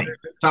top 20.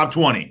 Top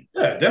 20.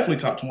 Yeah, definitely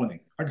top 20.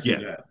 I can see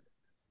that.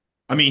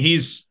 I mean,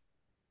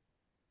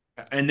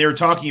 and they were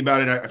talking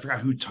about it. I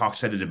forgot who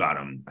said it about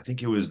him. I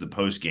think it was the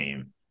post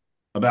game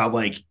about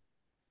like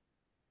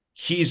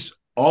he's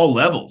all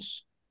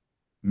levels,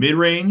 mid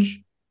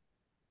range,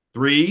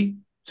 3,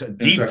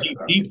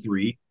 deep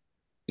 3,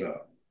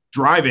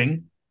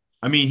 driving.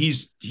 I mean,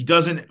 he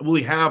doesn't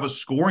really have a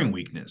scoring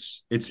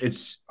weakness.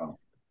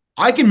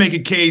 I can make a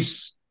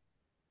case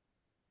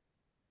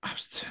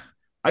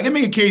I can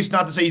make a case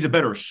not to say he's a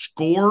better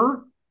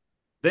scorer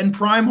than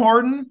Prime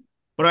Harden,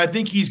 but I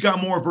think he's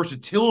got more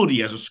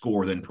versatility as a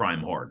scorer than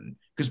Prime Harden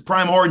because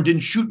Prime Harden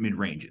didn't shoot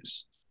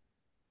mid-ranges.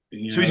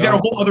 Yeah, so he's got a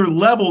whole other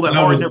level that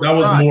Harden never tried. That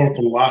was more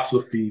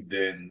philosophy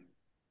than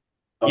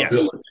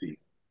ability.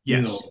 Yes.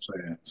 You know what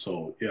I'm saying?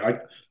 So, yeah,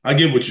 I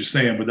get what you're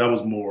saying, but that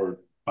was more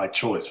by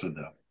choice for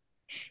them.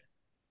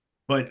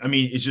 But, I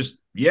mean, it's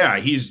just, yeah,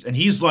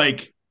 he's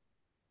like,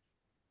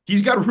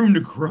 he's got room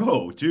to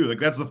grow, too. Like,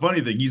 that's the funny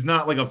thing. He's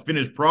not like a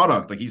finished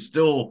product. Like, he's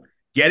still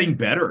getting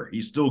better.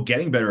 He's still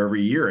getting better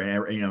every year.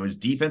 And, you know, his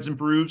defense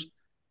improves.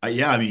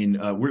 Yeah, I mean,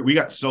 we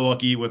got so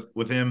lucky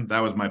with him.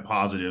 That was my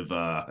positive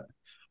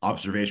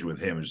observation with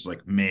him. It's just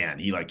like, man,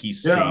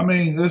 he's yeah, safe. I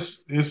mean,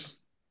 it's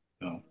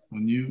you know,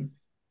 when you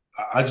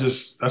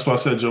that's why I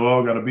said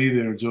Joel got to be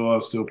there.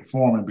 Joel's still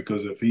performing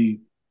because if he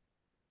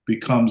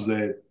becomes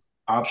that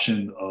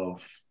option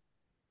of,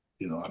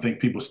 you know, I think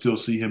people still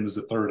see him as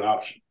the third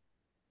option.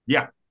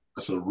 Yeah,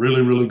 that's a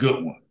really, really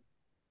good one.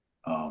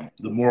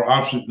 The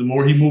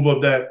more he move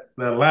up that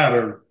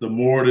ladder, the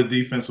more the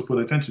defense will put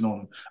attention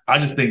on him. I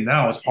just think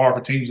now it's hard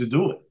for teams to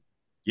do it.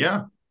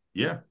 Yeah.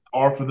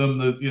 Hard for them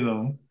to, you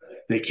know,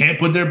 they can't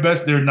put their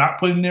best. They're not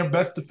putting their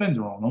best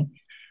defender on them.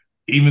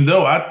 Even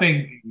though I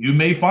think you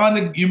may find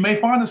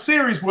a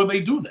series where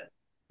they do that.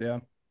 Yeah,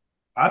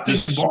 I think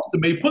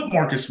Boston may put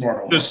Marcus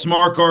Smart on. The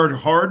smart guard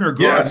Harden or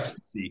guard? Yes,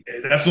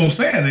 that's what I'm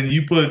saying. And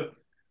you put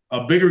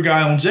a bigger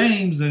guy on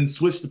James and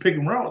switch the pick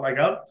and roll. Like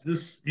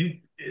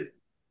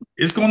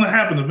it's going to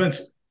happen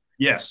eventually.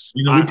 Yes,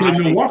 you know, we play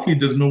Milwaukee.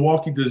 Does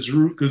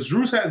Drew? Because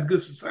Drew's has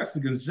good success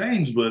against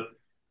James, but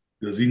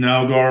does he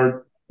now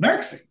guard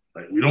Maxey?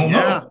 Like we don't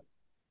know.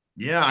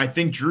 Yeah, I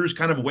think Drew's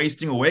kind of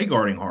wasting away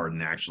guarding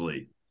Harden.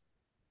 Actually,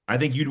 I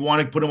think you'd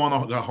want to put him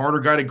on the harder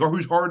guy to guard.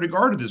 Who's harder to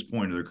guard at this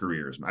point of their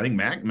careers? I think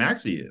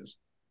Maxey is.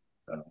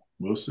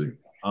 We'll see.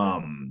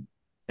 And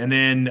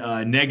then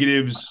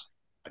negatives.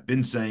 I've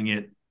been saying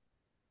it.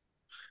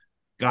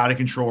 Got to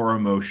control our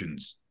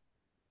emotions.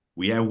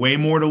 We have way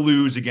more to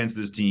lose against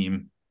this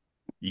team.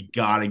 You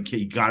gotta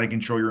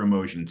control your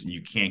emotions, and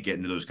you can't get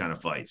into those kind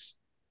of fights.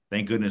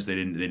 Thank goodness they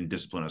didn't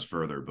discipline us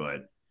further.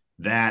 But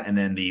that, and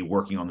then the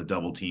working on the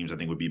double teams, I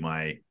think would be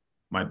my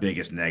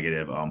biggest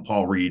negative.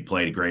 Paul Reed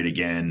played great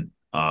again.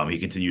 He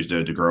continues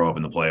to grow up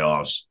in the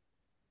playoffs.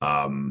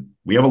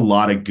 We have a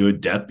lot of good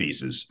depth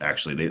pieces.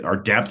 Actually, our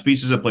depth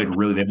pieces have played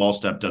really. They've all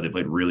stepped up. They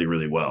played really,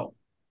 really well.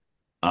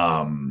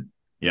 Yeah,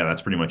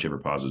 that's pretty much it for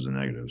positives and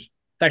negatives.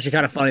 It's actually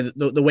kind of funny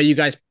the way you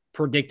guys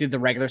predicted the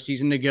regular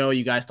season to go.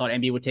 You guys thought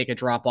NBA would take a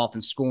drop off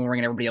in scoring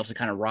and everybody else would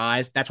kind of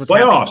rise. That's what's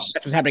happening. That's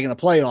what's happening in the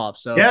playoffs.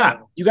 So yeah,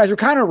 you guys were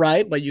kind of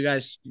right, but you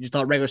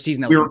thought regular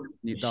season.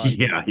 You thought.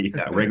 Yeah,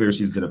 regular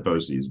season and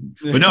postseason.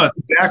 But no,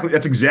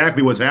 that's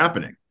exactly what's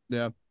happening.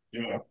 Yeah.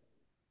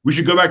 We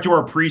should go back to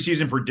our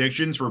preseason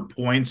predictions for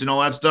points and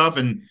all that stuff,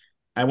 and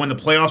when the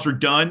playoffs are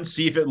done,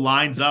 see if it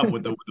lines up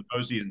with the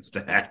postseason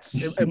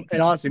stats. It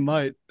honestly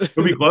might.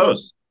 It'll be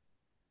close.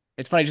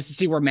 It's funny just to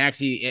see where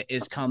Maxey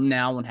is come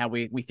now and how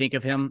we think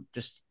of him.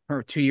 Just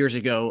 2 years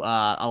ago,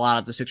 a lot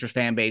of the Sixers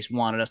fan base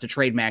wanted us to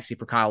trade Maxey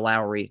for Kyle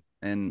Lowry,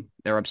 and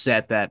they're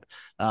upset that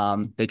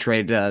they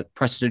traded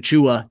Precious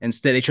Achiuwa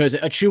instead. They chose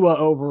Achiuwa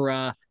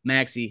over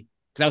Maxey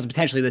because that was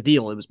potentially the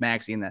deal. It was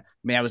Maxey, and that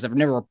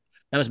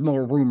was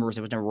more rumors.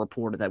 It was never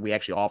reported that we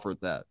actually offered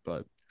that,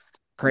 but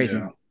crazy.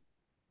 Yeah.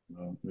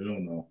 No, we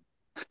don't know.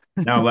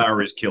 Now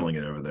Lowry's killing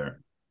it over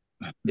there.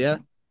 Yeah.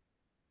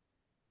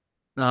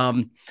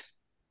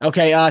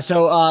 Okay,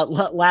 so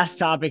last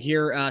topic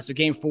here. So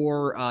game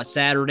 4,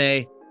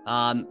 Saturday.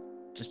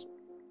 Just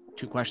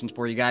 2 questions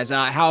for you guys.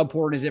 How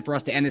important is it for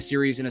us to end the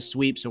series in a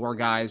sweep so our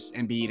guys,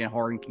 Embiid and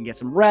Harden, can get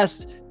some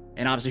rest?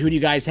 And obviously, who do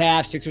you guys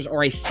have? Sixers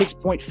are a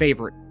 6-point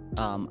favorite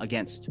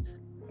against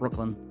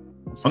Brooklyn.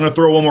 I'm going to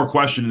throw one more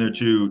question in there,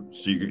 too,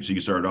 so you can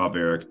start it off,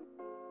 Eric.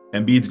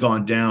 Embiid's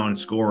gone down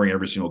scoring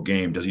every single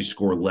game. Does he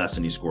score less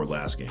than he scored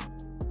last game?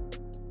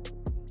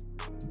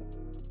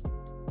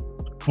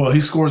 Well,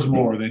 he scores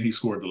more than he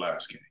scored the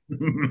last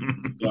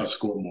game. He does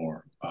score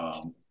more.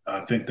 I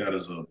think that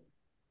is a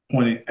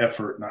pointed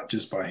effort, not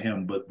just by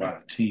him, but by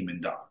the team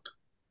and Doc,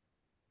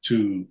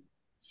 to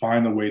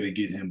find a way to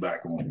get him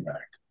back on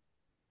track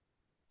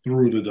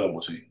through the double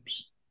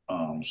teams.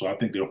 So I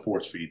think they'll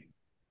force feed.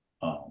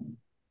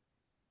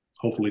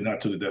 Hopefully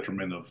not to the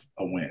detriment of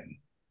a win.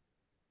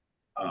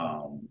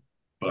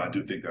 But I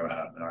do think that'll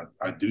happen.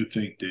 I do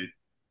think that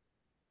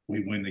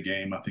we win the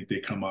game. I think they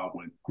come out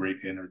with great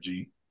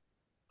energy.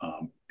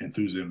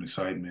 Enthusiasm,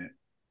 excitement,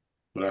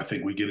 but I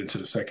think we get into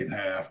the second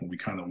half and we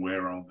kind of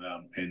wear on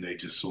them, and they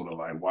just sort of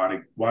like,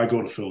 why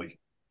go to Philly?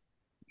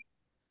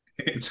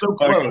 It's so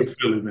close,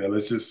 Philly, man.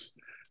 Let's just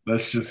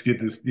get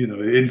this. You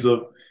know, it ends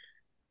up,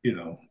 you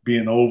know,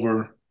 being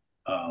over.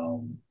 I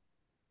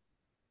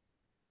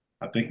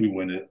think we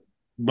win it,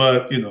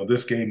 but you know,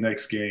 this game,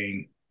 next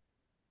game,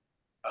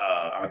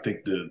 I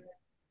think the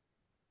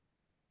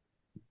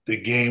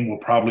game will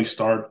probably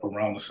start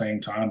around the same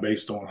time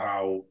based on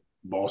how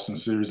Boston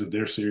series, if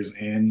their series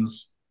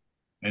ends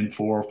in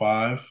 4 or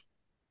 5,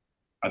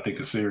 I think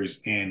the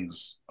series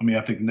ends. I mean,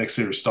 I think the next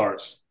series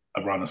starts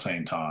around the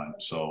same time.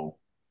 So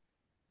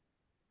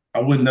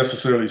I wouldn't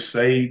necessarily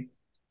say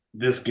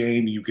this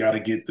game you got to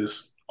get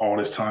all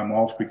this time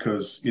off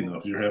because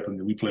if you're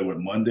happening, we play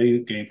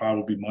Monday. Game 5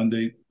 will be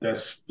Monday.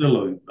 That's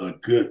still a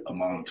good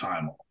amount of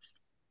time off.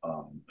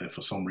 If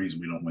for some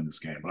reason we don't win this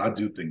game, but I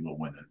do think we'll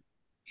win it.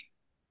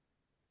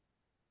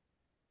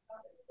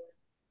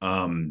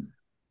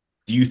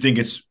 Do you think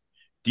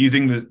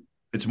that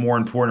it's more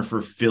important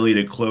for Philly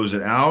to close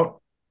it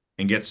out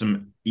and get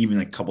some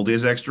even a couple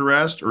days extra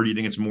rest, or do you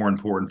think it's more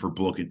important for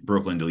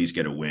Brooklyn to at least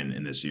get a win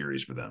in this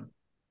series for them?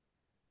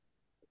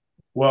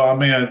 Well, I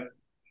mean,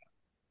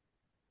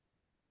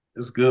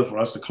 it's good for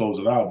us to close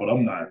it out, but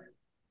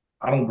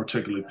I don't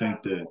particularly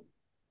think that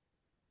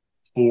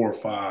 4 or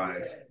 5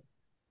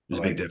 is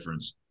a big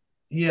difference.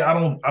 Yeah,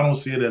 I don't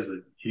see it as a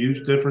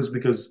huge difference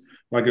because,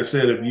 like I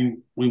said, if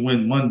we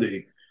win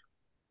Monday,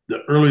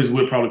 the earliest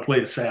we'll probably play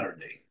is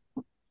Saturday,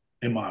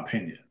 in my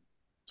opinion.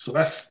 So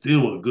that's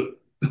still a good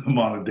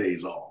amount of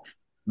days off.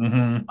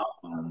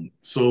 Mm-hmm.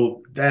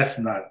 So that's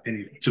not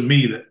to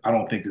me, that I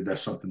don't think that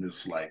that's something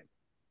that's like,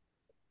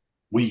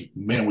 we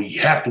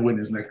have to win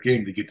this next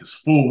game to get this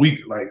full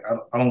week. Like,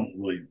 I'm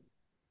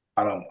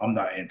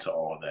not into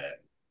all of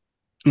that.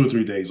 2 or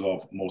 3 days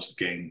off, most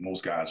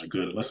guys are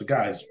good, unless the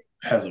guy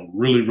has a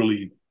really,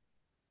 really,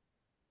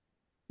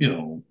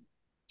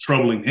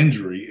 troubling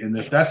injury. And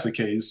if that's the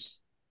case,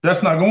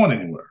 that's not going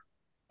anywhere.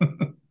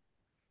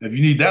 If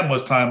you need that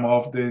much time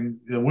off, then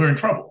we're in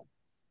trouble.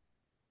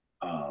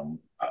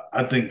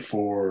 I think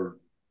for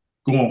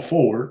going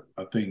forward,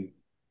 I think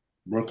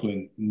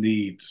Brooklyn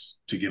needs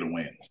to get a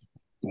win.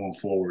 Going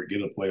forward,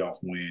 get a playoff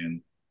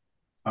win,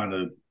 kind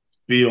of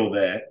feel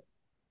that.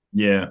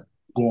 Yeah.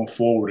 Going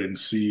forward and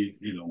see,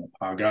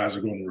 how guys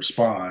are going to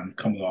respond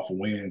coming off a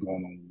win,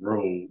 going on the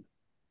road.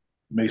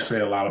 May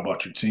say a lot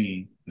about your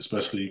team,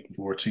 especially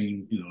for a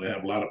team, they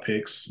have a lot of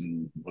picks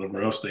and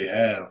whatever else they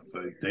have.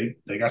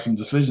 They got some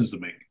decisions to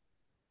make.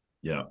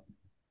 Yeah.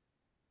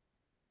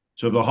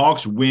 So if the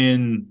Hawks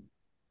win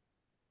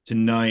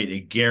tonight,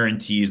 it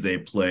guarantees they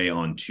play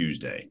on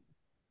Tuesday.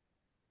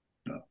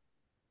 Yeah.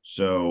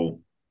 So,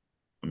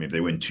 I mean, if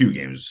they win 2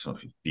 games, it'll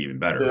be even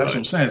better. Yeah, that's what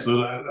I'm saying.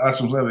 So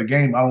that's what I'm saying. The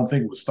game, I don't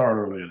think would start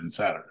earlier than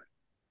Saturday.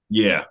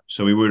 Yeah.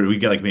 So we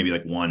get maybe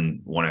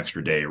one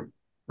extra day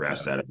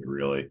rest out of it,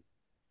 really.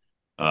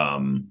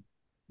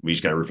 We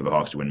just got to root for the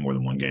Hawks to win more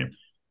than 1 game.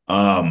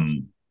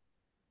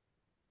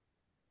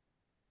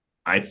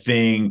 I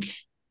think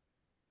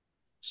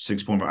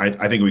 6 point.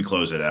 I think we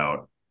close it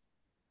out.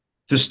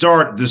 To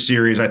start the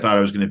series, I thought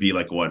it was going to be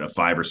like a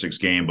 5 or 6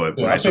 game, but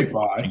I picked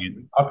 5.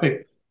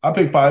 I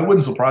picked 5. It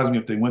wouldn't surprise me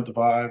if they went to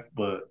 5,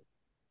 but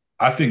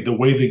I think the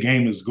way the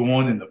game is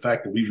going and the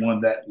fact that we won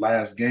that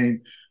last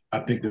game, I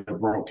think they're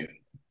broken.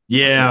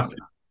 Yeah.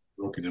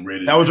 Broken and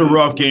ready. That was a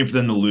rough game for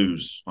them to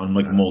lose on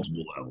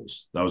multiple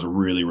levels. That was a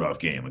really rough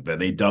game. Like that,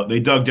 they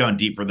dug down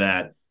deep for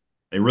that.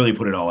 They really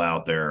put it all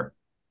out there.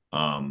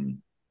 I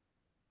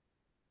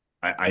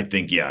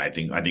think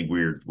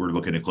we're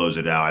looking to close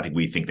it out. I think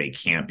we think they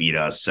can't beat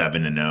us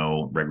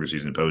 7-0 regular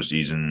season,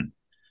 postseason.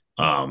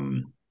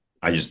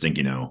 I just think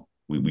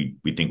we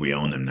think we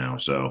own them now.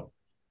 So,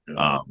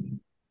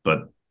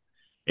 but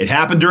it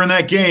happened during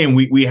that game.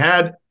 We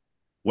had.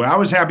 Well, I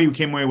was happy we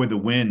came away with the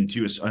win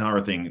too.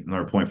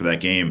 Another point for that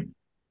game.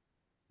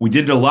 We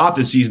did it a lot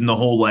this season. The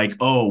whole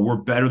we're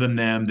better than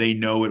them. They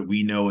know it.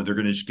 We know it.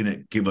 They're just gonna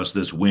give us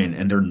this win,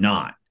 and they're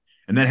not.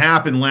 And that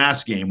happened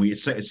last game. It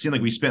seemed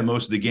like we spent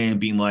most of the game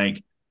being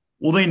like,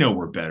 well, they know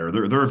we're better.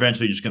 They're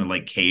eventually just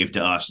gonna cave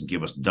to us and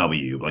give us the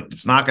W.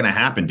 It's not gonna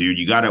happen, dude.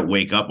 You got to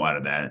wake up out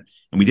of that.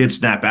 And we did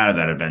snap out of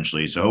that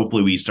eventually. So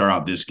hopefully we start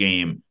out this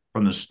game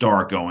from the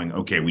start going,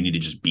 okay, we need to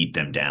just beat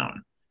them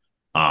down.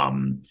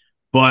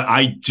 But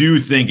I do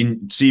think,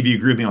 and see if you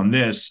agree with me on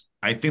this,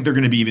 I think they're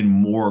going to be even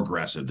more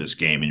aggressive this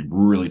game and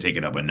really take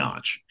it up a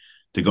notch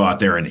to go out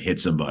there and hit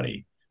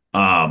somebody.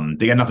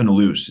 They got nothing to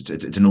lose.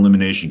 It's an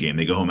elimination game.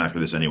 They go home after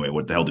this anyway.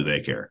 What the hell do they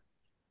care?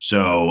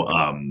 So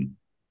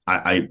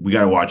we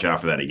got to watch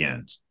out for that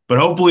again. But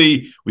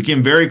hopefully we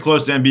came very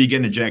close to Embiid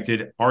getting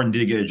ejected. Harden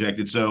did get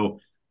ejected.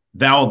 So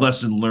valid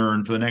lesson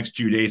learned for the next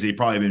 2 days. They've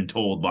probably been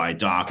told by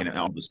Doc and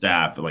all the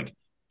staff,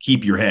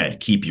 keep your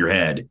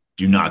head.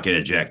 Do not get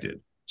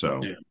ejected.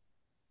 So,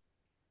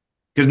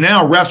 because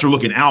now refs are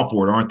looking out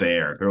for it, aren't they,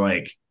 Eric?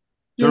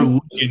 They're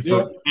looking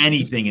for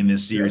anything in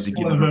this series to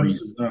give them a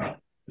reason.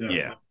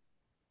 Yeah.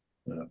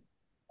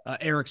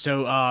 Eric,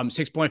 so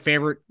 6-point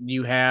favorite.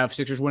 You have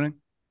Sixers winning?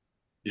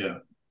 Yeah.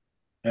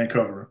 And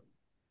covering.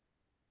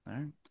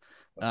 All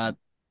right.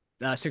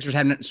 Sixers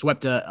hadn't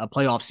swept a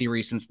playoff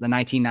series since the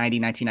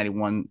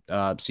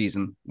 1990-1991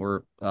 season,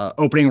 where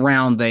opening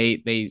round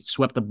they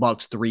swept the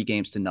Bucks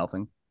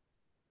 3-0.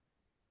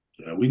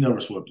 Yeah, we never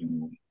swept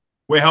anyone.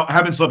 Wait,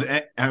 haven't swept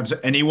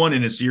anyone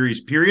in a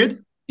series,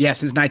 period? Yeah,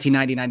 since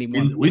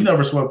 1990-91. We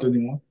never swept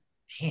anyone.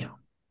 Damn.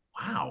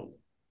 Wow.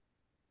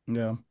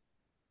 Yeah.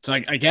 So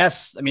I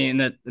guess, in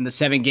the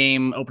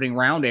 7-game opening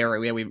round era,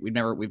 we've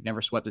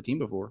never swept a team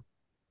before.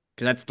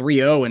 Because that's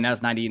 3-0, and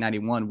that's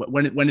 98-91.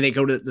 When did they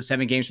go to the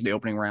 7 games for the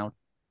opening round?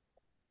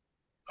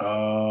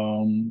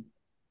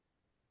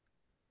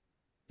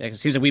 Yeah, it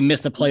seems like we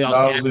missed the playoffs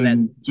after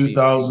that.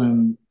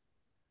 2000,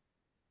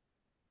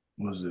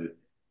 was it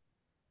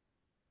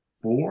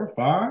 4,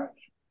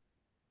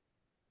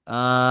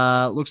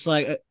 5? Looks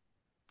like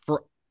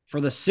for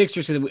the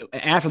Sixers,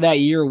 after that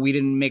year, we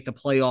didn't make the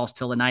playoffs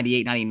till the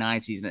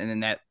 98-99 season, and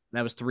then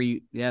that was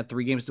 3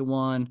 games to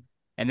 1,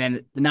 and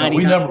then the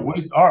 99.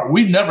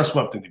 We never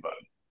swept anybody.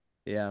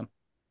 Yeah,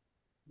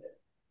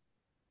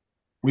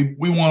 we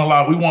won a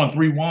lot. We won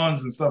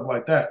 3-1s and stuff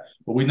like that,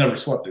 but we never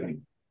swept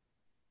anyone.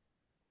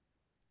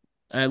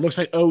 It looks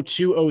like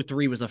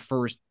 02-03 was the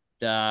first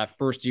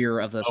year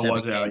of the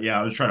 7 games. Yeah,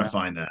 I was trying to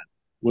find that.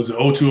 Was it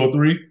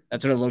 02-03?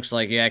 That's what it looks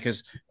like, yeah,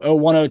 because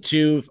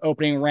 01-02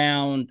 opening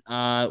round,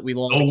 we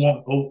lost.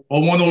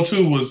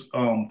 01-02 was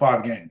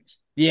 5 games.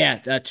 Yeah,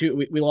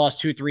 we lost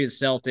 2-3 to the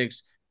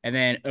Celtics, and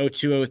then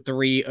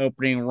 02-03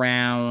 opening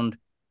round,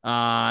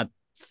 4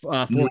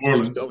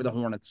 games over the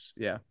Hornets.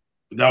 Yeah,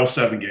 that was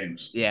 7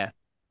 games. Yeah,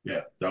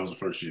 that was the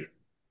first year.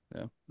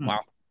 Yeah, wow.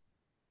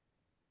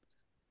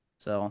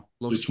 So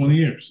looks 20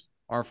 years.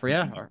 So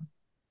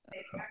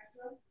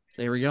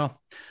here we go.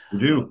 We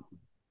do.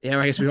 Yeah,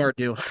 I guess we are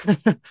due.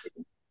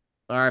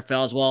 All right,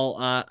 fellas.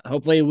 Well,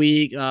 hopefully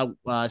we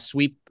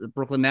sweep the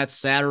Brooklyn Nets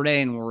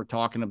Saturday, and we're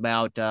talking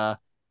about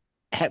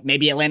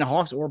maybe Atlanta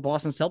Hawks or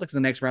Boston Celtics in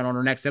the next round on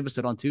our next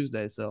episode on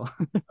Tuesday. So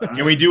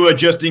can we do a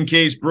just in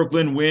case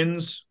Brooklyn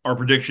wins? Our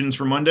predictions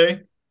for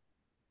Monday.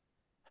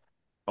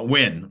 A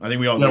win. I think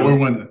we all. Yeah, we're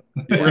winning.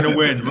 We're gonna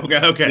win.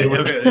 Okay.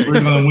 We're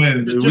gonna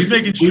win. Just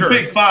making sure. We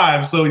picked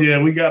 5, so yeah,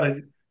 we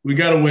gotta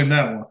win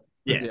that one.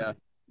 Yeah.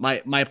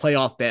 My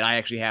playoff bet I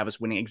actually have is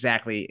winning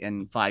exactly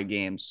in 5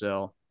 games.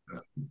 So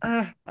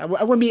I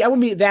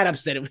wouldn't be that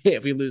upset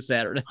if we lose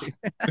Saturday.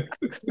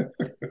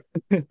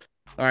 All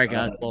right,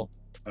 guys. Well,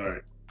 all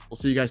right. We'll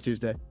see you guys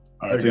Tuesday.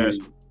 All right, guys.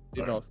 See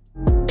you fellas.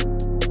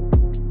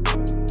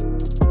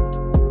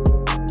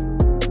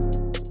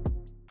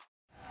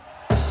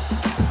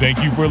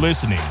 Thank you for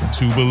listening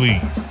to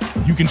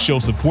Bleav. You can show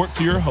support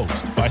to your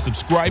host by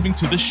subscribing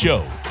to the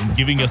show and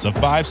giving us a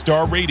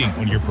 5-star rating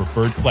on your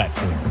preferred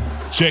platform.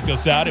 Check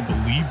us out at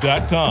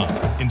Bleav.com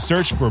and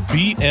search for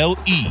BLEAV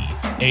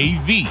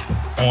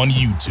on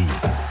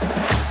YouTube.